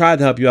 because I tried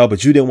to help you out,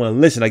 but you didn't want to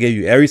listen. I gave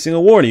you every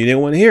single warning. You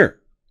didn't want to hear it.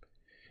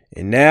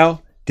 And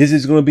now this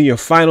is going to be your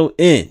final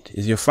end.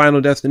 Is your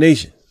final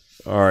destination.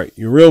 All right.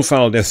 Your real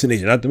final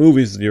destination, not the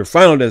movies, your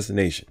final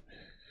destination.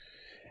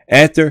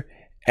 After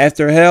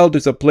hell,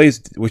 there's a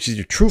place which is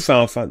your true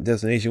final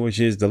destination, which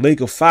is the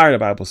lake of fire, the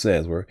Bible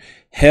says, where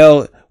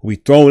hell will be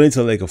thrown into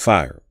the lake of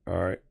fire. All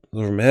right.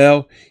 So from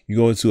hell, you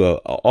go into an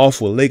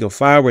awful lake of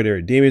fire where there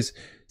are demons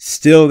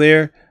still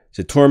there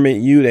to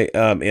torment you.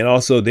 And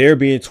also they're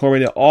being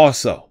tormented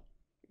also.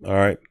 All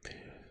right.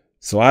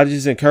 So I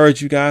just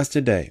encourage you guys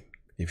today,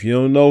 if you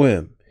don't know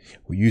him,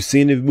 well, you've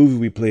seen the movie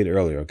we played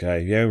earlier.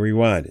 Okay. If you haven't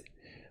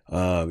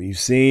rewinded, you've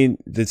seen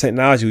the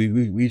technology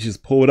we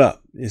just pulled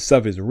up. This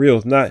stuff is real.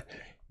 It's not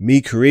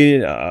me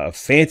creating a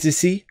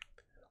fantasy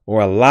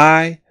or a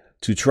lie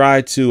to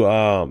try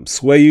to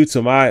sway you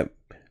to my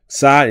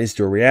side. It's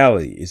the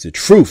reality. It's the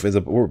truth. As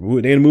the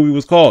movie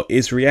was called,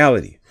 it's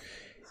reality.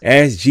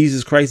 Ask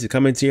Jesus Christ to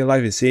come into your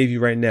life and save you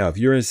right now. If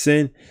you're in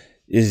sin,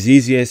 it's as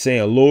easy as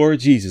saying, Lord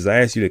Jesus, I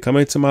ask you to come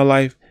into my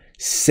life,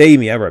 save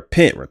me. I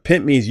repent.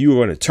 Repent means you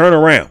are going to turn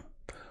around.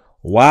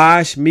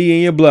 Wash me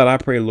in your blood. I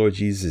pray, Lord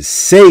Jesus,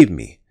 save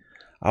me.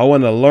 I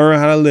want to learn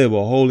how to live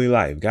a holy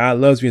life. God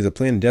loves me as a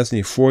plan and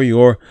destiny for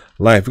your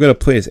life. We're going to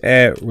play this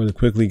ad really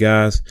quickly,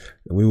 guys,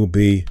 and we will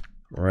be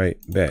right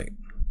back.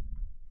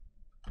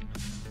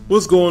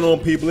 What's going on,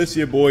 people? It's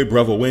your boy,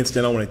 Brother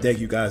Winston. I want to thank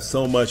you guys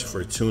so much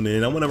for tuning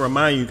in. I want to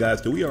remind you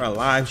guys that we are a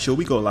live show.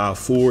 We go live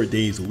 4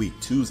 days a week,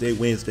 Tuesday,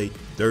 Wednesday,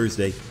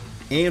 Thursday,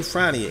 and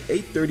Friday at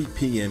 8:30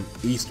 p.m.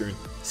 Eastern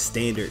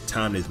Standard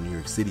Time. That's New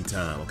York City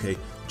time, okay?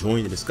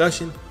 Join the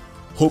discussion.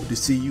 Hope to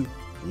see you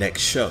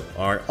next show.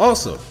 All right.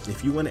 Also,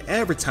 if you want to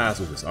advertise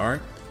with us, all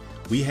right,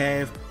 we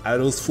have out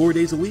of those 4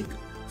 days a week,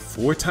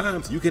 4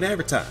 times you can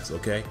advertise.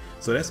 Okay.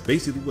 So that's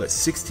basically what,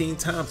 16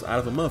 times out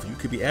of a month you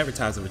could be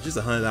advertising for just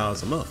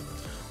 $100 a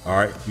month. All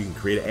right. We can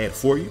create an ad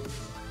for you.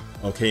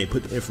 Okay. And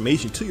put the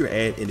information to your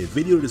ad in the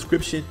video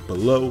description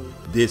below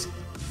this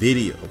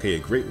video. Okay. A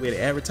great way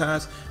to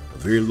advertise, a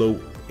very low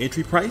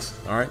entry price.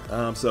 All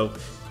right. So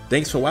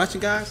thanks for watching,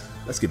 guys.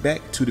 Let's get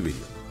back to the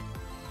video.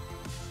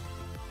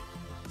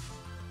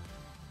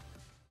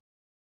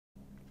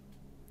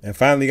 And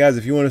finally, guys,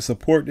 if you want to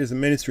support this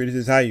ministry, this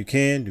is how you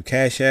can. Do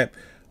Cash App,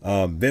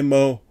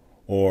 Venmo,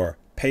 or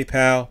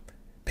PayPal.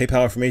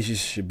 PayPal information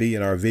should be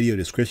in our video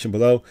description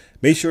below.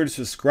 Make sure to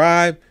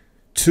subscribe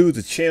to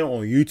the channel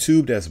on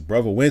YouTube. That's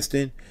Brother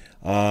Winston.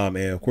 And,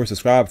 of course,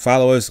 subscribe.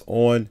 Follow us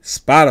on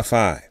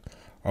Spotify.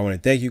 I want to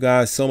thank you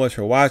guys so much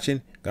for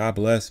watching. God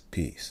bless.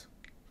 Peace.